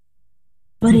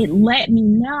 But it let me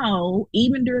know,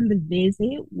 even during the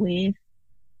visit with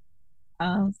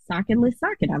socketless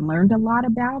socket, I learned a lot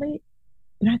about it,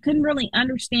 but I couldn't really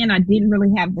understand. I didn't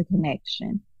really have the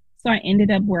connection. So I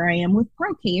ended up where I am with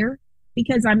ProCare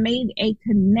because I made a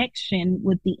connection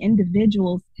with the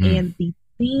individuals and the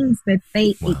things that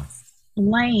they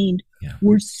explained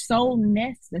were so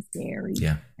necessary.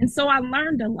 And so I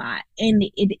learned a lot, and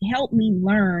it helped me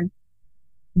learn.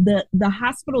 The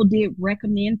hospital did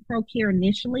recommend ProCare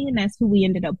initially, and that's who we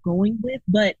ended up going with.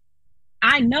 But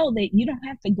I know that you don't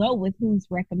have to go with who's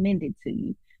recommended to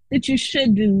you, that you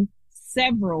should do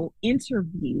several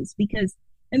interviews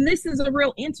and this is a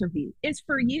real interview. It's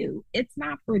for you. It's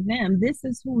not for them. This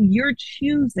is who you're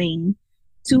choosing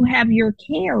to have your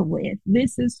care with.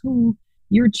 This is who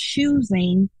you're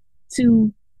choosing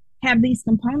to have these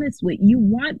components with. You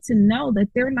want to know that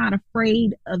they're not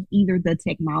afraid of either the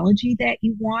technology that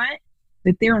you want,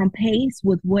 that they're on pace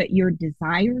with what your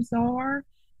desires are,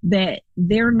 that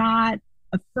they're not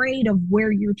afraid of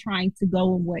where you're trying to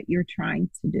go and what you're trying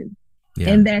to do.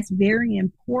 And that's very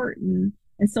important.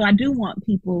 And so I do want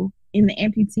people in the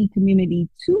amputee community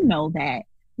to know that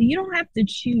you don't have to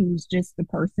choose just the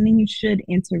person, and you should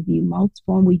interview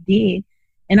multiple. And we did.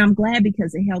 And I'm glad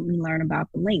because it helped me learn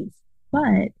about the links,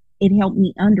 but it helped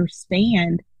me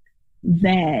understand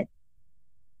that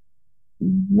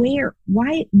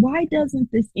why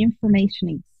doesn't this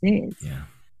information exist?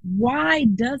 Why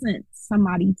doesn't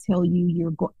somebody tell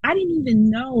you I didn't even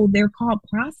know they're called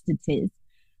prostatists.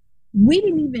 We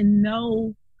didn't even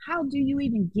know, how do you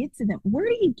even get to them? Where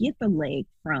do you get the leg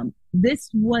from? This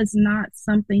was not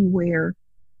something where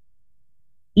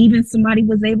even somebody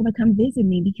was able to come visit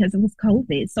me because it was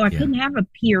COVID. So I couldn't have a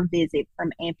peer visit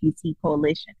from Amputee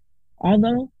Coalition.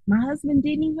 Although my husband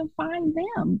didn't even find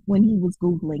them when he was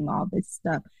Googling all this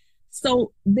stuff.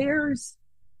 So there's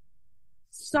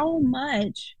so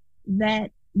much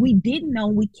that we didn't know.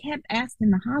 We kept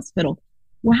asking the hospital,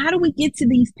 well, how do we get to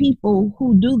these people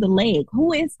who do the leg?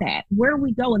 Who is that? Where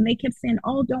we go? And they kept saying,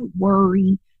 oh, don't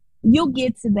worry. You'll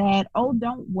get to that. Oh,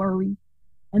 don't worry.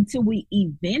 Until we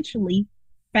eventually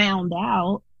found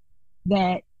out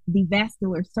that the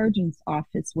vascular surgeon's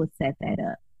office would set that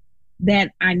up,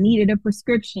 that I needed a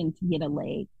prescription to get a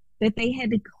leg, that they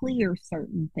had to clear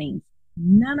certain things.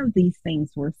 None of these things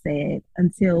were said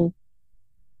until,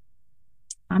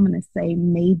 I'm going to say,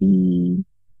 maybe,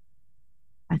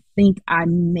 I think I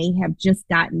may have just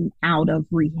gotten out of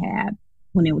rehab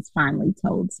when it was finally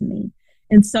told to me.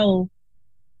 And so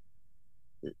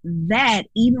that,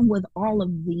 even with all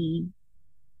of the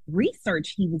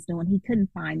research he was doing, he couldn't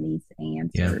find these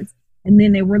answers. And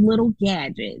then there were little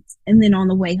gadgets. And then on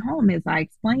the way home, as I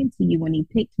explained to you, when he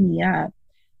picked me up,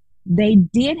 they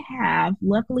did have,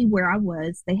 luckily where I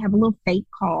was, they have a little fake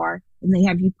car and they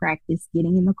have you practice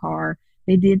getting in the car.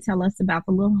 They did tell us about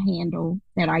the little handle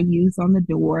that I use on the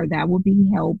door. That would be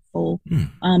helpful.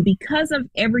 Because of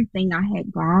everything I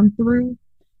had gone through,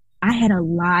 I had a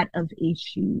lot of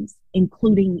issues,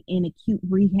 including in acute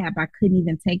rehab. I couldn't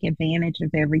even take advantage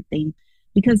of everything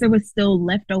because there was still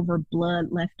leftover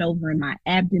blood left over in my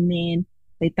abdomen.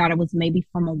 They thought it was maybe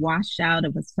from a washout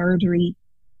of a surgery.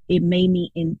 It made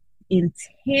me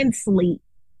intensely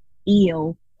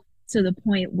ill to the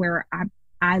point where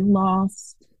I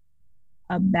lost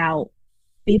about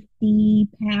 50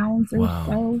 pounds or Wow.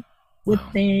 so Wow.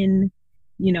 within,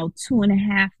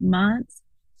 2.5 months.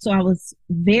 So I was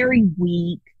very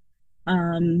weak.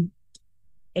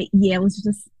 Yeah, it was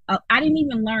just, I didn't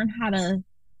even learn how to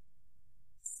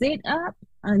sit up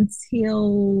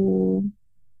until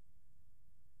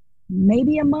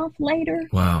maybe a month later.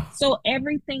 Wow. So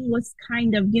everything was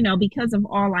kind of, because of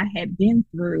all I had been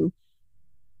through,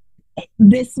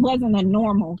 this wasn't a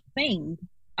normal thing.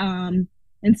 Um,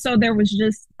 and so there was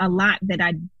just a lot that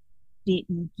I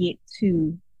didn't get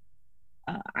to,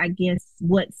 I guess,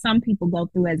 what some people go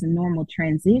through as a normal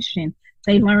transition.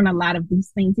 They learn a lot of these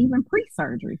things, even pre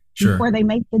surgery, Sure. before they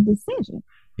make the decision.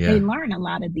 They Yeah. learn a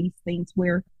lot of these things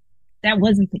where that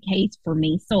wasn't the case for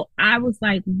me. So I was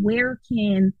like, where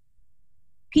can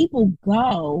people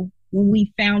go when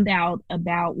we found out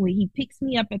about when he picks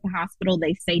me up at the hospital?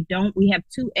 They say, don't, we have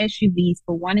two SUVs,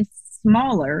 but one is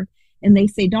smaller. And they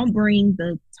say, don't bring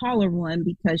the taller one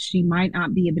because she might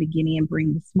not be able to get in,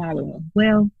 bring the smaller one.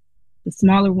 Well, the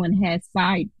smaller one has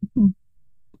side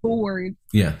boards.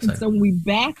 Yeah. And so when we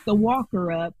backed the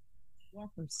walker up,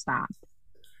 walker stopped.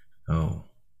 Oh.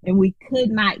 And we could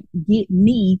not get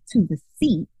me to the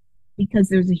seat because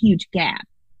there's a huge gap.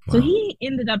 So Wow. he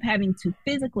ended up having to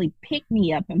physically pick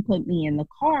me up and put me in the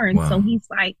car. And so Wow. he's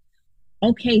like,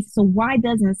 okay, so why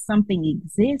doesn't something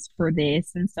exist for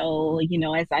this? And so,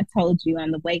 as I told you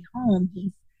on the way home,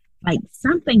 he's like,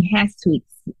 something has to,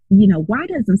 why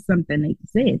doesn't something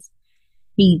exist?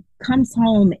 He comes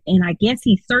home and I guess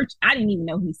he searched. I didn't even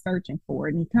know he's searching for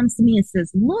it. And he comes to me and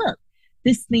says, look,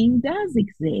 this thing does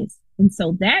exist. And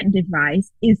so that device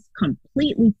is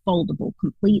completely foldable,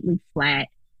 completely flat.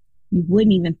 You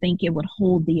wouldn't even think it would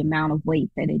hold the amount of weight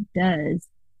that it does,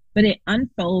 but it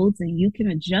unfolds and you can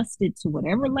adjust it to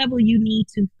whatever level you need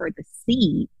to for the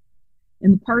seat.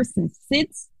 And the person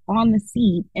sits on the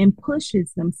seat and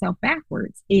pushes themselves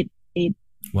backwards. It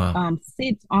Wow.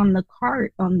 sits on the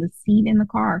cart, on the seat in the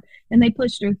car, and they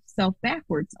push themselves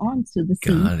backwards onto the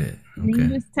seat. Got it. And then Okay.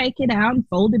 you just take it out and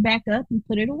fold it back up and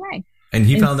put it away. And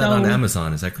he And found that on so,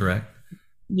 Amazon. Is that correct?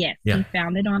 yes, Yeah. he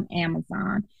found it on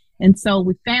Amazon. And so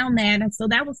we found that. And so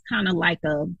that was kind of like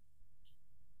a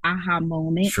aha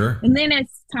moment. Sure. And then as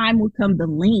time would come, the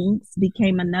links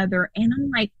became another. And I'm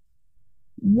like,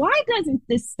 why doesn't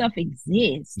this stuff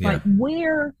exist? Yeah. Like,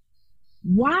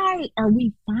 why are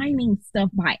we finding stuff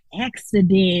by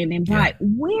accident and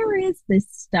where is this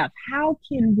stuff? How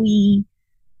can we,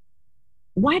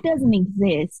 why doesn't it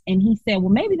exist? And he said, well,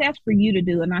 maybe that's for you to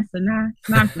do. And I said, nah, it's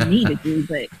not for me to do,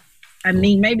 but I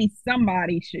mean, maybe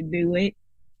somebody should do it.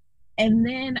 And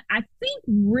then I think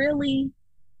really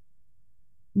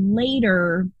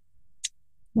later,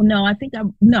 well,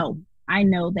 no, I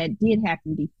know that did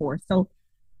happen before. So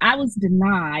I was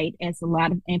denied, as a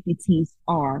lot of amputees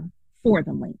are, for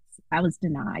the links. I was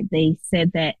denied. They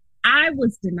said that I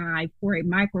was denied for a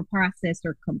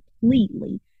microprocessor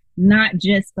completely, not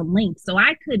just the link. So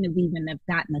I couldn't have even have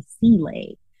gotten a C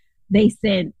leg. They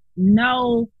said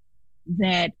no,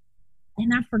 that,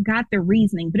 and I forgot the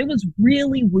reasoning, but it was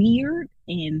really weird.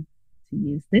 And to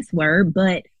use this word,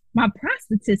 but my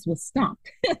prosthetist was stumped.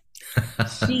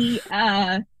 she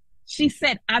she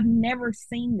said, I've never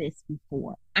seen this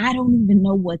before. I don't even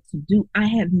know what to do. I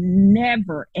have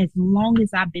never, as long as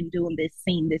I've been doing this,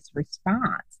 seen this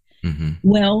response. Mm-hmm.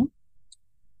 Well,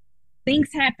 things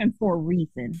happen for a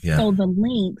reason. Yeah. So the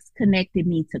links connected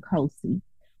me to Kosi.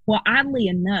 Well, oddly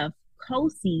enough,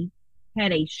 Kosi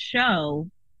had a show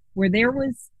where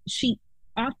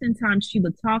oftentimes she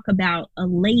would talk about a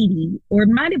lady, or it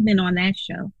might have been on that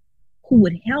show, who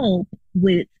would help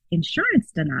with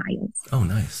insurance denials. Oh,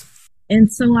 nice. And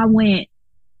so I went,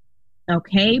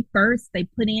 okay, first they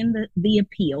put in the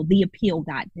appeal. The appeal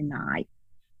got denied.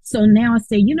 So now I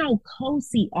say,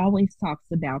 Kosi always talks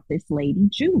about this lady,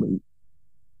 Julie.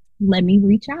 Let me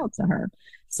reach out to her.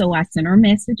 So I sent her a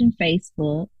message on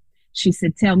Facebook. She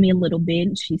said, tell me a little bit.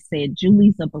 And she said,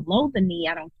 Julie's a below the knee.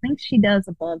 I don't think she does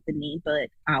above the knee, but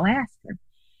I'll ask her.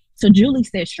 So Julie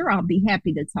said, sure, I'll be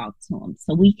happy to talk to him.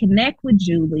 So we connect with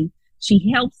Julie.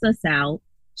 She helps us out.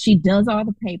 She does all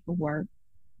the paperwork.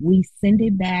 We send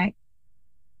it back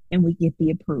and we get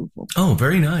the approval. Oh,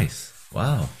 very nice.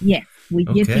 Wow. Yes, we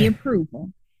get the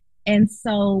approval. And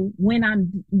so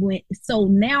so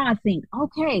now I think,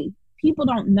 okay, people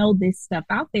don't know this stuff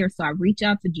out there. So I reach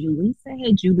out to Julie, say,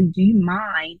 hey, Julie, do you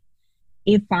mind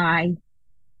if I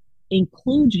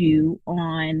include you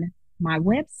on my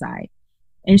website?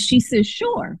 And she says,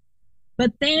 sure.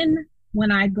 But then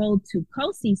when I go to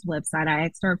Kosie's website, I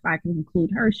asked her if I could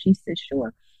include her. She said,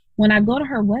 sure. When I go to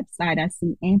her website, I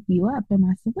see Amp You Up, and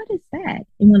I said, what is that?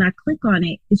 And when I click on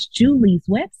it, it's Julie's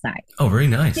website. Oh, very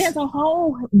nice. She has a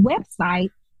whole website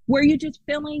where you just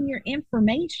fill in your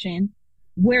information,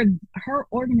 where her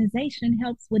organization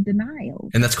helps with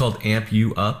denials. And that's called Amp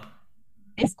You Up?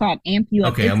 It's called Amp You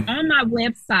Up. Okay, it's on my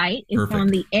website. It's perfect. on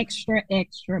the extra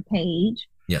page.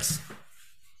 Yes.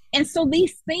 And so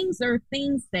these things are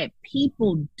things that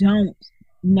people don't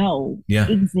know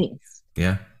exist.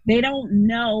 Yeah. They don't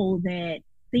know that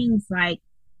things like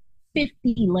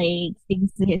 50 legs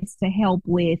exist to help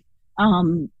with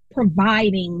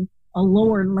providing a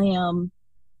lower limb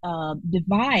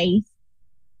device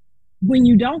when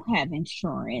you don't have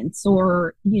insurance,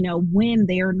 or, you know, when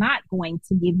they're not going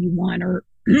to give you one, or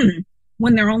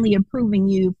when they're only approving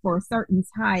you for a certain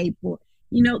type, or,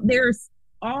 you know, there's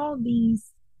all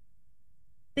these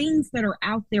things that are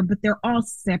out there, but they're all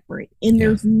separate, and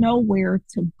there's nowhere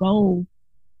to go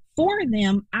for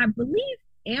them. I believe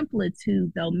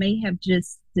Amputee, though, may have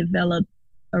just developed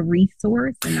a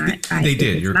resource, and they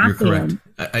did. You're correct.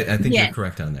 I think you're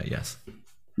correct on that.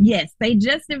 Yes, they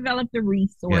just developed a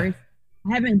resource.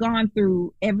 I haven't gone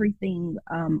through everything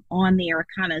on there. I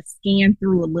kind of scanned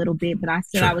through a little bit, but I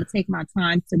said I would take my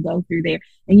time to go through there.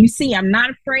 And you see, I'm not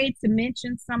afraid to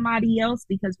mention somebody else,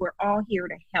 because we're all here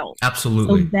to help.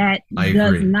 Absolutely. So that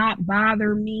does not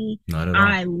bother me. Not at all.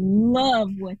 I love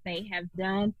what they have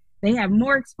done. They have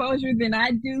more exposure than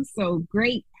I do, so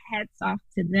great hats off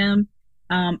to them.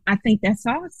 I think that's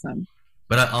awesome.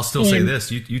 But I'll still say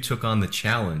this. You took on the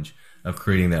challenge of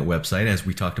creating that website. As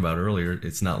we talked about earlier,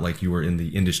 it's not like you were in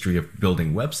the industry of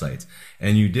building websites,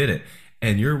 and you did it.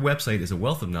 And your website is a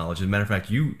wealth of knowledge. As a matter of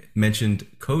fact, you mentioned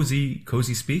Cozy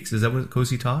Speaks. Is that what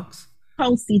Cozy Talks?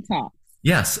 Cozy Talks.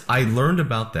 Yes, I learned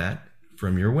about that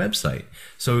from your website.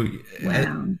 So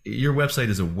your website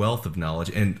is a wealth of knowledge.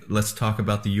 And let's talk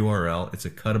about the URL. It's a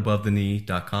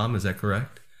cutabovetheknee.com. Is that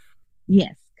correct?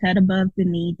 Yes,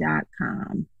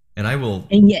 cutabovetheknee.com. And I will.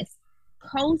 And yes,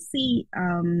 Cozy,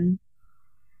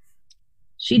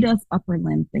 she does upper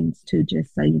limb things too,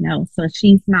 just so you know. So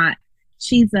she's a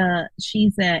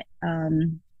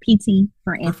PT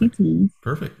for amputees.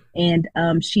 Perfect. And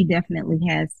she definitely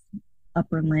has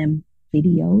upper limb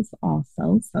videos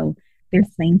also. So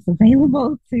there's things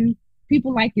available to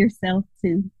people like yourself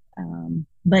too.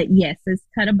 But yes, it's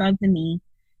Cut Above the Knee.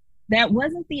 That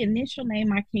wasn't the initial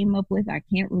name I came up with. I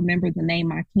can't remember the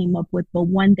name I came up with, but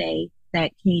one day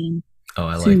that came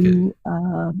to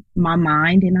my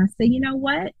mind, and I said, you know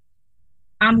what?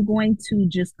 I'm going to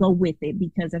just go with it,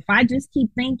 because if I just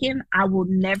keep thinking, I will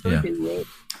never do it.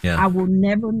 I will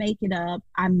never make it up.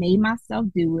 I made myself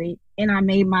do it, and I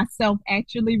made myself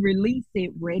actually release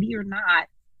it, ready or not,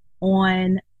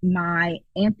 on my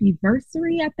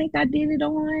Ampuversary. I think I did it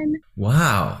on.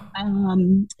 Wow.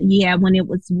 When it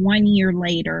was 1 year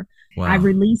later, I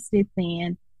released it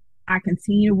then. I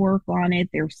continue to work on it.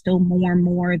 There's still more and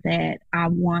more that I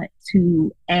want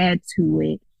to add to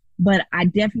it, but I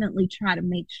definitely try to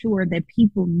make sure that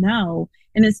people know.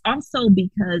 And it's also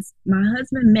because my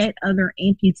husband met other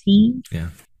amputees,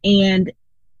 and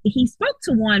he spoke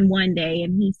to one day,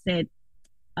 and he said,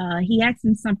 he asked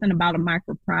him something about a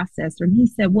microprocessor, and he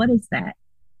said, what is that?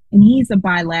 And he's a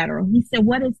bilateral. He said,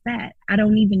 what is that? I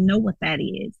don't even know what that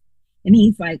is. And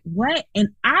he's like, what? And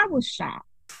I was shocked.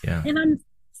 And I'm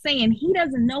saying, he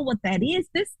doesn't know what that is.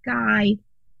 This guy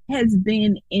has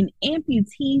been an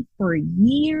amputee for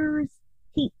years.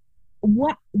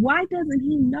 Why doesn't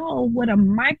he know what a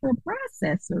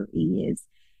microprocessor is?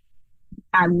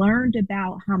 I learned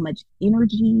about how much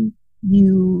energy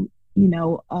you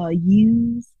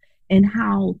use, and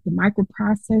how the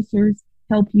microprocessors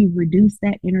help you reduce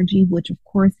that energy, which of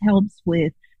course helps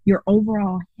with your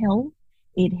overall health.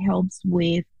 It helps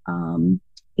with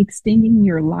extending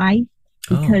your life,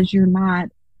 because you're not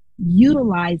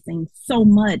utilizing so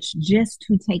much just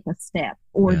to take a step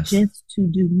or just to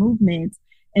do movements.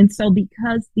 And so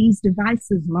because these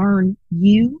devices learn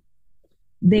you,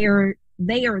 they are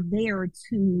there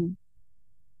to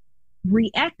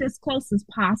react as close as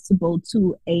possible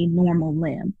to a normal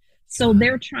limb. So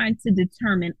they're trying to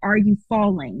determine, are you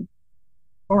falling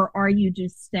or are you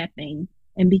just stepping?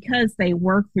 And because they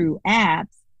work through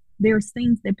apps, there's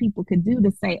things that people could do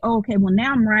to say, oh, okay, well,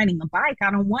 now I'm riding a bike.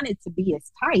 I don't want it to be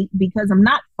as tight because I'm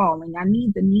not falling. I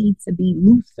need the knee to be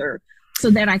looser so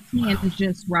that I can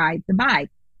just ride the bike.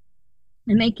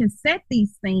 And they can set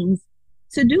these things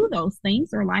to do those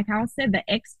things. Or like how I said, the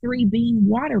X3 being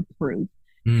waterproof.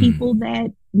 People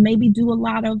that maybe do a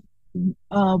lot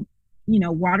of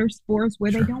water sports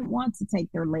where they Sure. don't want to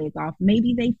take their leg off.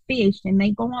 Maybe they fish and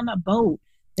they go on a boat.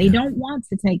 They Yeah. don't want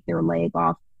to take their leg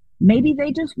off. Maybe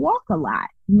they just walk a lot.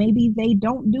 Maybe they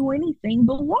don't do anything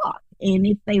but walk. And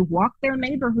if they walk their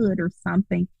neighborhood or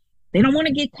something, they don't want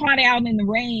to get caught out in the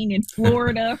rain in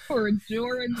Florida or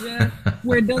Georgia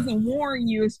where it doesn't warn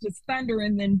you, it's just thunder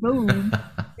and then boom.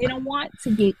 They don't want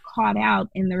to get caught out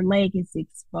and their leg is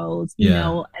exposed.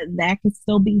 Yeah. That could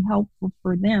still be helpful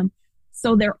for them.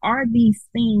 So there are these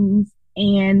things,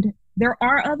 and there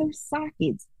are other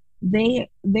sockets.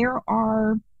 There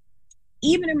are,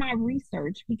 even in my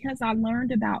research, because I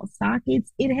learned about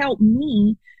sockets, it helped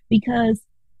me because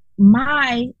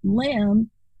my limb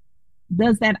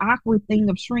does that awkward thing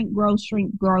of shrink, grow,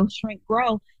 shrink, grow, shrink,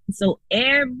 grow. So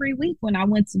every week when I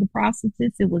went to the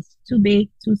prosthetist, it was too big,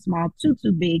 too small, too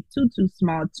big, too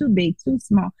small, too big, too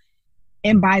small.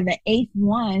 And by the eighth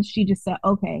one, she just said,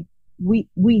 okay, we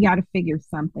got to figure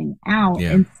something out.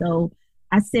 Yeah. And so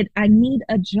I said, I need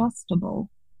adjustable.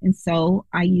 And so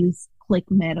I use Click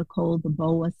Medical, the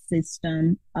BOA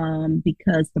system,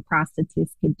 because the prosthetist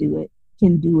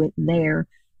can do it there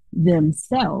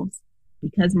themselves.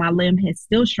 Because my limb has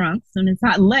still shrunk. As soon as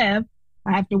I left,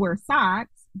 I have to wear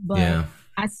socks, but Yeah.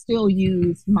 I still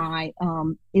use my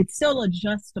it's still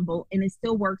adjustable and it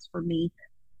still works for me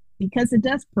because it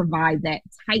does provide that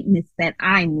tightness that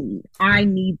I need. I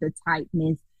need the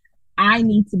tightness. I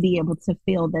need to be able to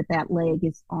feel that that leg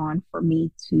is on for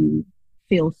me to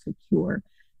feel secure.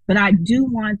 But I do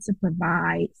want to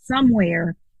provide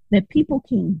somewhere that people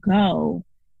can go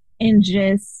and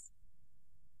just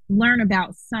learn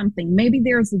about something. Maybe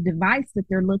there's a device that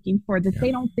they're looking for that Yeah.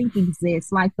 they don't think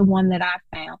exists, like the one that I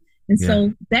found. And Yeah.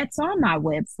 so that's on my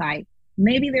website.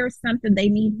 Maybe there's something they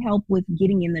need help with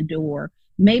getting in the door.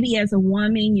 Maybe as a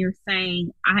woman, you're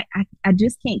saying, I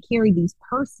just can't carry these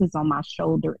purses on my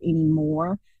shoulder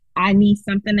anymore. I need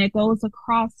something that goes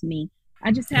across me.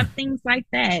 I just Yeah. have things like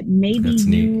that. Maybe That's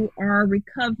neat. you are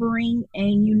recovering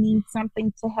and you need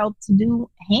something to help to do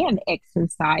hand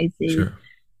exercises. Sure.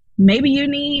 Maybe you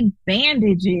need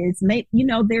bandages. Maybe,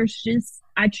 there's just,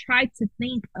 I try to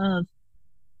think of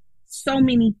so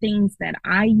many things that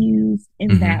I used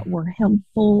and Hmm. that were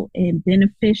helpful and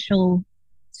beneficial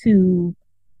to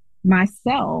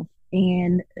myself,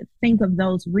 and think of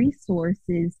those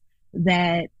resources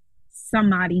that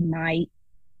somebody might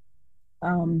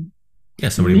Yeah,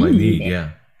 somebody might need. need.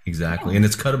 Yeah, exactly. Yeah. And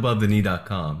it's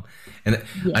cutabovetheknee.com. And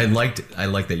Yes. I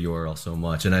liked that URL so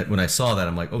much. And when I saw that,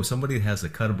 I'm like, oh, somebody has a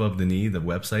cut above the knee, the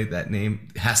website, that name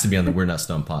has to be on the We're Not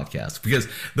Stumped podcast because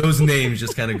those names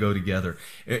just kind of go together.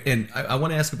 And I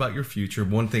want to ask about your future.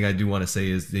 One thing I do want to say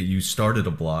is that you started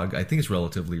a blog. I think it's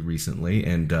relatively recently,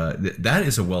 and that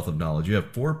is a wealth of knowledge. You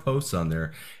have 4 posts on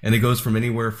there, and it goes from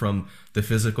anywhere from the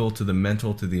physical to the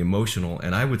mental to the emotional.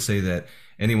 And I would say that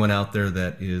anyone out there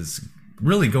that is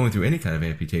really going through any kind of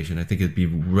amputation, I think it'd be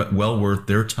well worth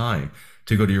their time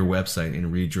to go to your website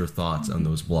and read your thoughts on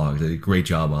those blogs. They did a great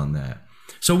job on that.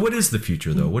 So what is the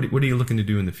future though? What are you looking to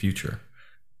do in the future?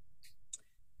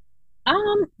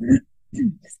 Um,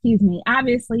 excuse me.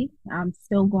 Obviously, I'm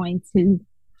still going to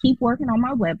keep working on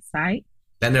my website.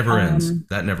 That never ends. Um,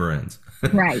 That never ends.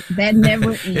 right. That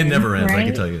never It ends, never ends. I can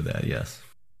right? tell you that. Yes.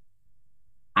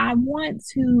 I want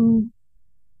to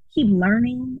keep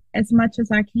learning as much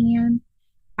as I can.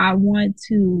 I want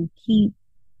to keep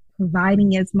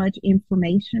providing as much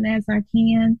information as I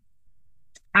can.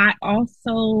 I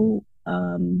also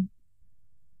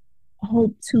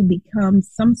hope to become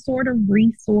some sort of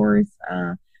resource.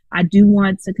 I do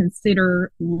want to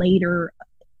consider later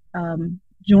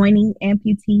joining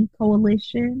Amputee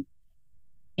Coalition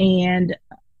and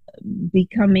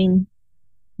becoming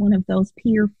one of those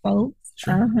peer folks.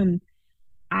 Sure.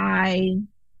 I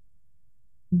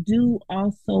do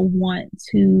also want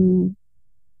to,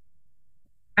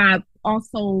 I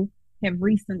also have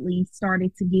recently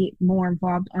started to get more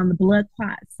involved on the blood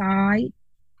clot side.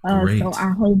 So Great.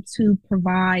 I hope to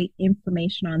provide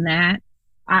information on that.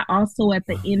 I also, at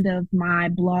the Wow. end of my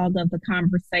blog of the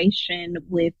conversation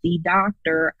with the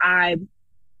doctor, I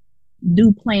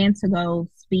do plan to go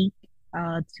speak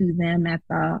to them at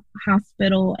the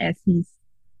hospital as he's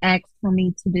asked for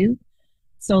me to do.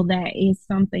 So that is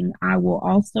something I will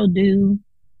also do.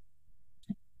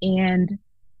 And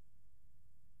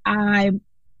I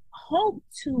hope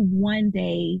to one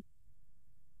day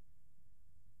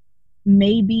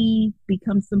maybe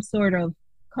become some sort of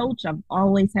coach. I've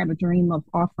always had a dream of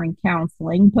offering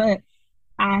counseling, but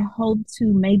I hope to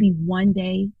maybe one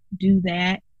day do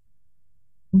that.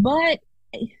 But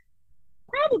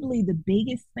probably the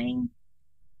biggest thing,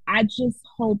 I just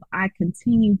hope I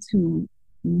continue to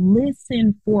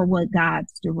listen for what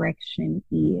God's direction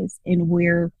is and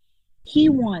where He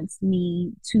wants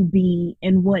me to be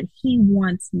and what He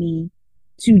wants me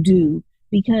to do.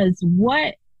 Because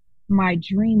what my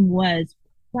dream was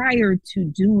prior to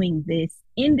doing this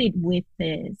ended with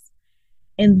this.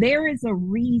 And there is a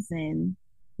reason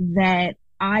that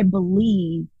I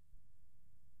believe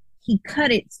He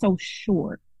cut it so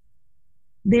short.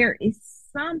 There is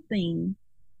something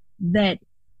that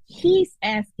He's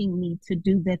asking me to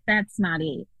do that's not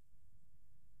it.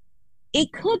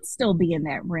 It could still be in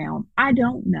that realm. I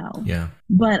don't know. Yeah.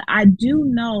 But I do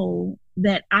know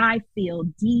that I feel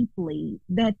deeply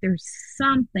that there's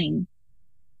something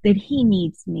that He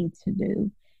needs me to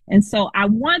do. And so I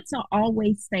want to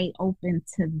always stay open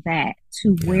to that,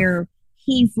 to where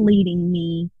He's leading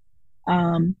me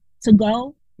to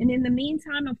go. And in the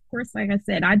meantime, of course, like I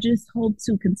said, I just hope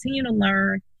to continue to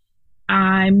learn.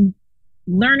 I'm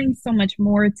learning so much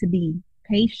more to be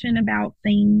patient about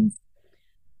things.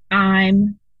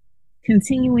 I'm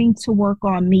continuing to work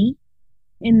on me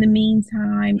in the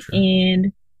meantime,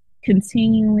 and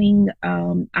continuing,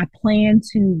 I plan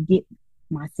to get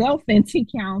myself into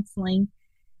counseling,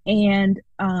 and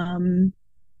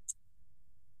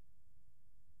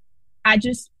I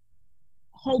just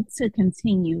hope to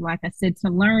continue, like I said, to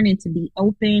learn and to be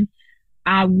open.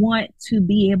 I want to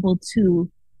be able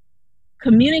to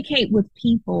communicate with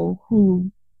people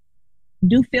who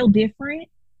do feel different,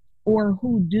 or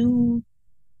who do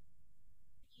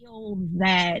feel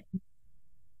that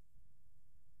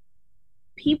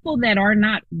people that are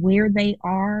not where they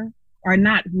are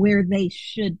not where they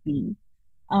should be.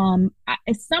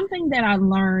 It's something that I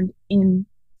learned in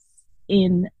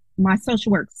my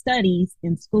social work studies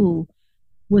in school,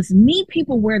 was meet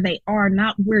people where they are,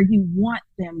 not where you want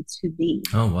them to be.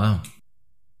 Oh, wow.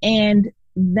 And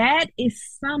that is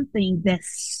something that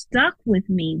stuck with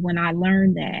me when I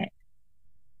learned that.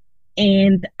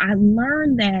 And I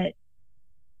learned that,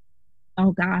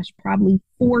 oh gosh, probably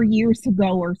 4 years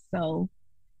ago or so.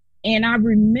 And I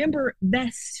remember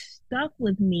that stuck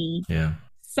with me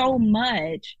so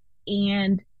much.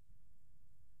 And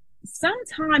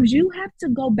sometimes you have to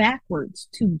go backwards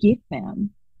to get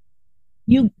them.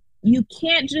 You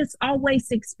can't just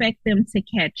always expect them to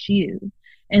catch you.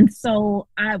 And so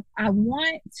I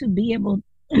want to be able,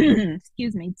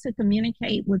 excuse me, to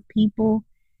communicate with people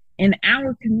in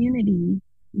our community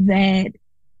that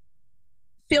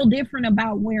feel different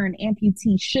about where an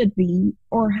amputee should be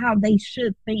or how they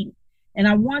should think. And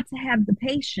I want to have the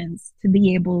patience to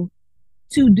be able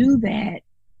to do that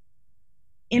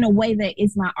in a way that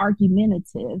is not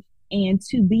argumentative, and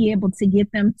to be able to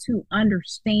get them to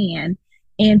understand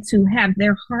and to have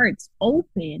their hearts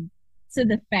open to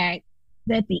the fact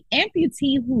that the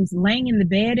amputee who's laying in the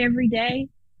bed every day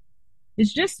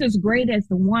is just as great as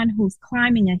the one who's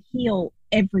climbing a hill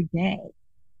every day.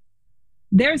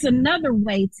 There's another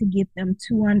way to get them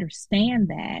to understand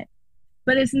that,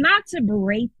 but it's not to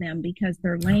berate them because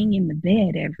they're laying in the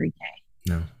bed every day.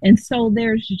 No. And so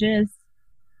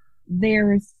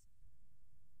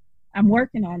I'm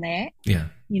working on that. Yeah.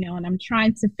 And I'm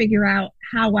trying to figure out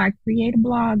how I create a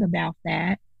blog about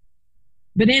that.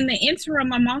 But in the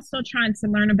interim, I'm also trying to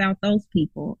learn about those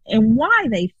people and why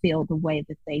they feel the way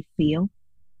that they feel.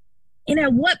 And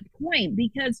at what point,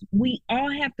 because we all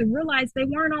have to realize they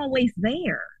weren't always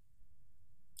there.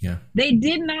 Yeah. They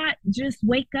did not just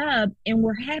wake up and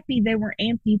were happy they were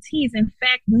amputees. In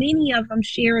fact, many of them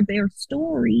share their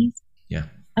stories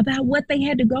about what they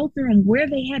had to go through and where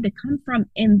they had to come from.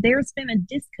 And there's been a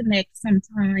disconnect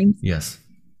sometimes. Yes.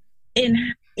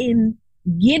 In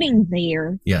getting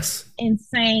there. Yes. And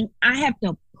saying, I have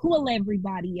to pull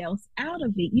everybody else out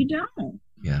of it. You don't.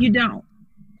 Yeah. You don't.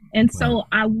 And so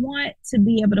I want to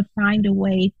be able to find a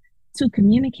way to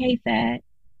communicate that.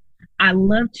 I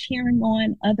love cheering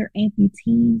on other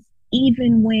amputees,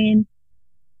 even when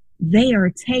they are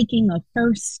taking a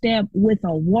first step with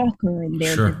a walker in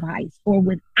their device, or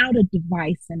without a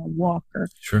device and a walker.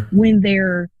 Sure. When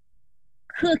they're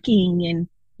cooking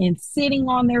and sitting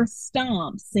on their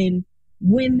stumps, and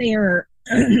when they're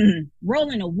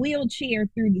rolling a wheelchair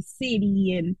through the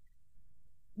city, and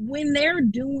when they're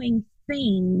doing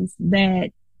things that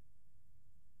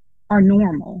are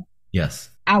normal.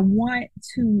 Yes. I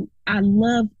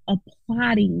love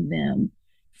applauding them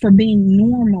for being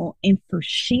normal and for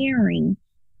sharing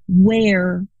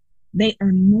where they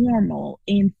are normal,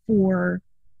 and for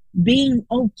being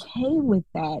okay with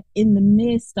that in the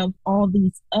midst of all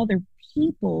these other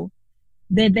people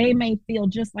that they may feel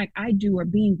just like I do are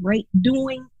being great,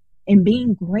 doing and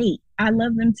being great. I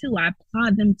love them too. I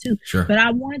applaud them too. Sure. But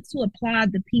I want to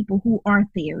applaud the people who aren't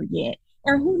there yet,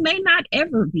 or who may not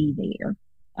ever be there.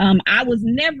 I was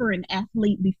never an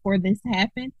athlete before this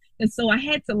happened. And so I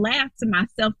had to laugh to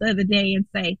myself the other day and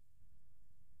say,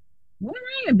 what am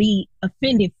I going to be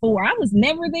offended for? I was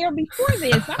never there before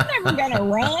this. I'm never going to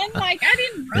run. Like, I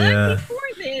didn't run Yeah. before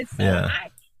this. So Yeah.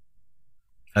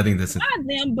 I think that's applaud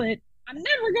them, but I'm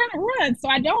never going to run. So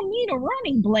I don't need a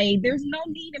running blade. There's no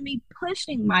need of me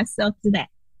pushing myself to that.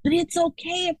 But it's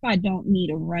okay if I don't need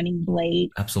a running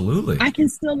blade. absolutely. I can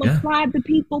still applaud the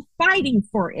people fighting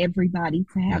for everybody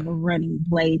to have a running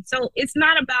blade. So it's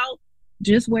not about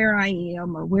just where I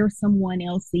am or where someone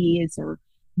else is, or,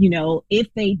 if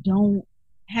they don't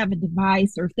have a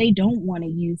device, or if they don't want to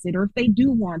use it, or if they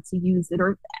do want to use it,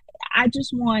 or I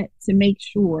just want to make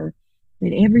sure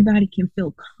that everybody can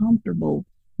feel comfortable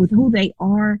with who they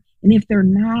are. And if they're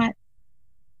not,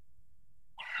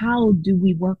 how do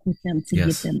we work with them to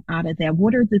get them out of that?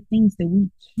 What are the things that we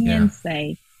can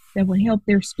say that will help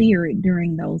their spirit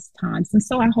during those times? And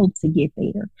so I hope to get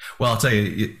there. Well, I'll tell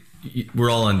you, we're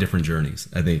all on different journeys,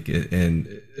 I think.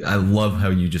 And I love how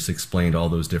you just explained all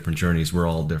those different journeys. We're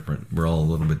all different. We're all a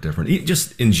little bit different,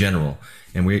 just in general.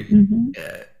 And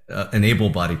an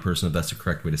able-bodied person, if that's the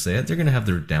correct way to say it, they're going to have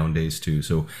their down days too.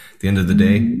 So at the end of the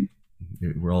day,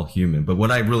 we're all human. But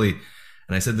what I really...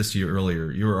 And I said this to you earlier,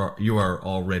 you are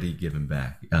already giving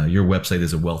back. Your website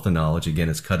is a wealth of knowledge. Again,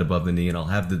 it's cut above the knee, and I'll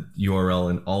have the URL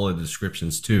in all of the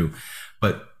descriptions too.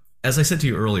 But as I said to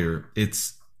you earlier,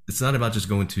 it's not about just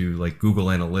going to like Google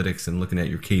Analytics and looking at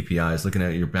your KPIs, looking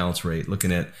at your bounce rate,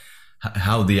 looking at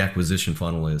how the acquisition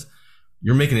funnel is.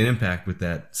 You're making an impact with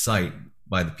that site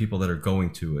by the people that are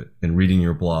going to it and reading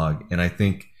your blog. And I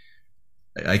think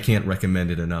I can't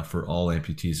recommend it enough for all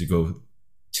amputees to go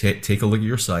take a look at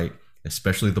your site,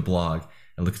 especially the blog,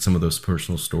 and look at some of those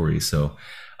personal stories. So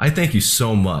I thank you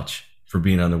so much for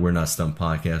being on the We're Not Stumped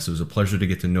podcast. It was a pleasure to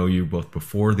get to know you both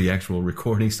before the actual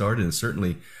recording started and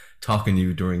certainly talking to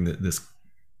you during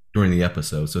the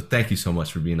episode. So thank you so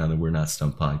much for being on the We're Not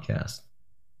Stumped podcast.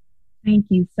 Thank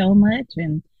you so much.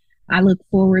 And I look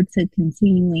forward to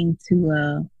continuing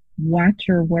to watch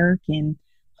your work and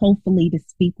hopefully to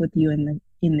speak with you in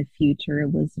the future.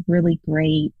 It was really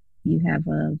great. You have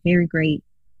a very great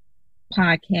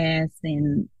podcast,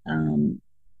 and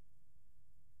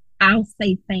I'll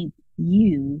say thank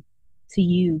you to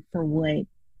you for what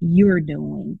you're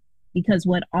doing, because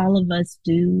what all of us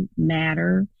do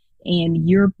matter, and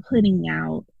you're putting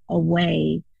out a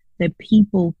way that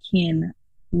people can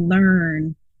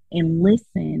learn and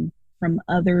listen from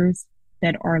others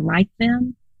that are like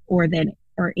them or that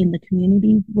are in the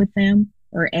community with them,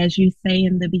 or as you say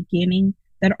in the beginning,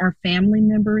 that are family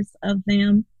members of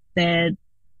them, that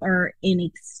are an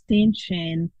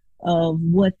extension of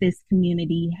what this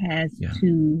community has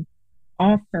to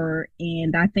offer.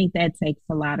 And I think that takes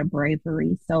a lot of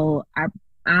bravery. So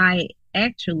I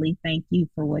actually thank you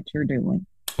for what you're doing.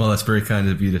 Well, that's very kind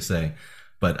of you to say,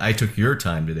 but I took your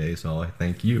time today, so I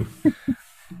thank you.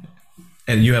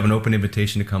 And you have an open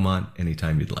invitation to come on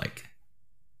anytime you'd like.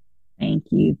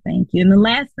 Thank you. Thank you. And the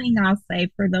last thing I'll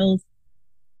say for those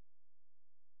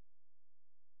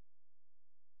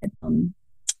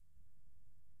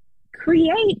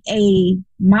create a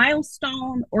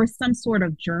milestone or some sort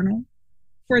of journal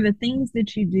for the things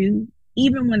that you do,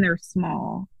 even when they're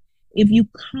small. If you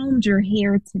combed your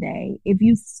hair today, if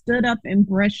you stood up and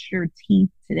brushed your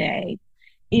teeth today,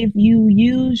 if you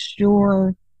used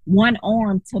your one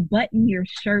arm to button your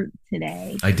shirt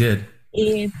today. I did.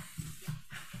 If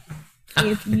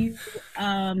you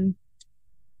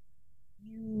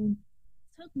you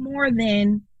took more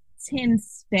than 10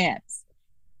 steps,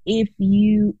 if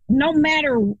you, no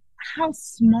matter how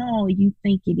small you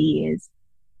think it is,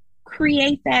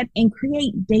 create that and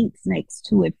create dates next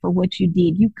to it for what you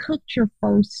did. You cooked your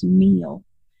first meal.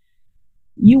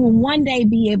 You will one day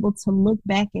be able to look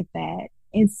back at that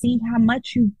and see how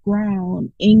much you've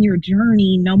grown in your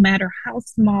journey, no matter how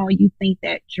small you think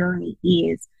that journey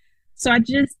is. So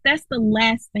that's the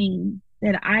last thing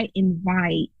that I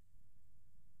invite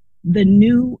the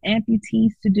new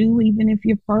amputees to do, even if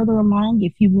you're further along.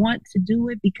 If you want to do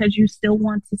it because you still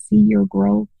want to see your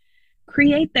growth,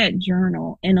 create that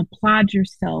journal and applaud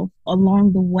yourself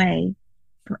along the way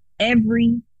for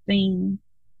everything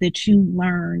that you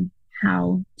learn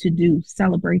how to do.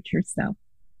 Celebrate yourself.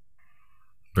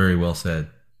 Very well said.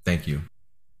 Thank you.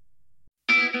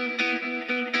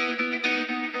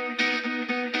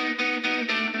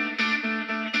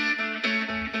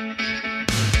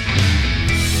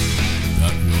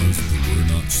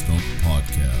 Stumped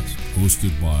podcast,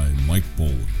 hosted by Mike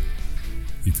Boland.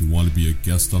 If you want to be a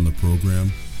guest on the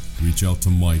program, reach out to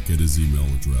Mike at his email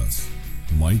address,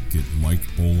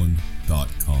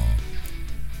 mike@mikeboland.com.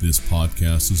 This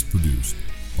podcast is produced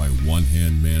by One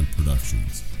Hand Man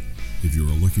Productions. If you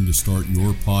are looking to start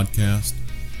your podcast,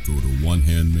 go to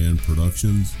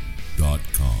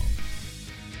onehandmanproductions.com.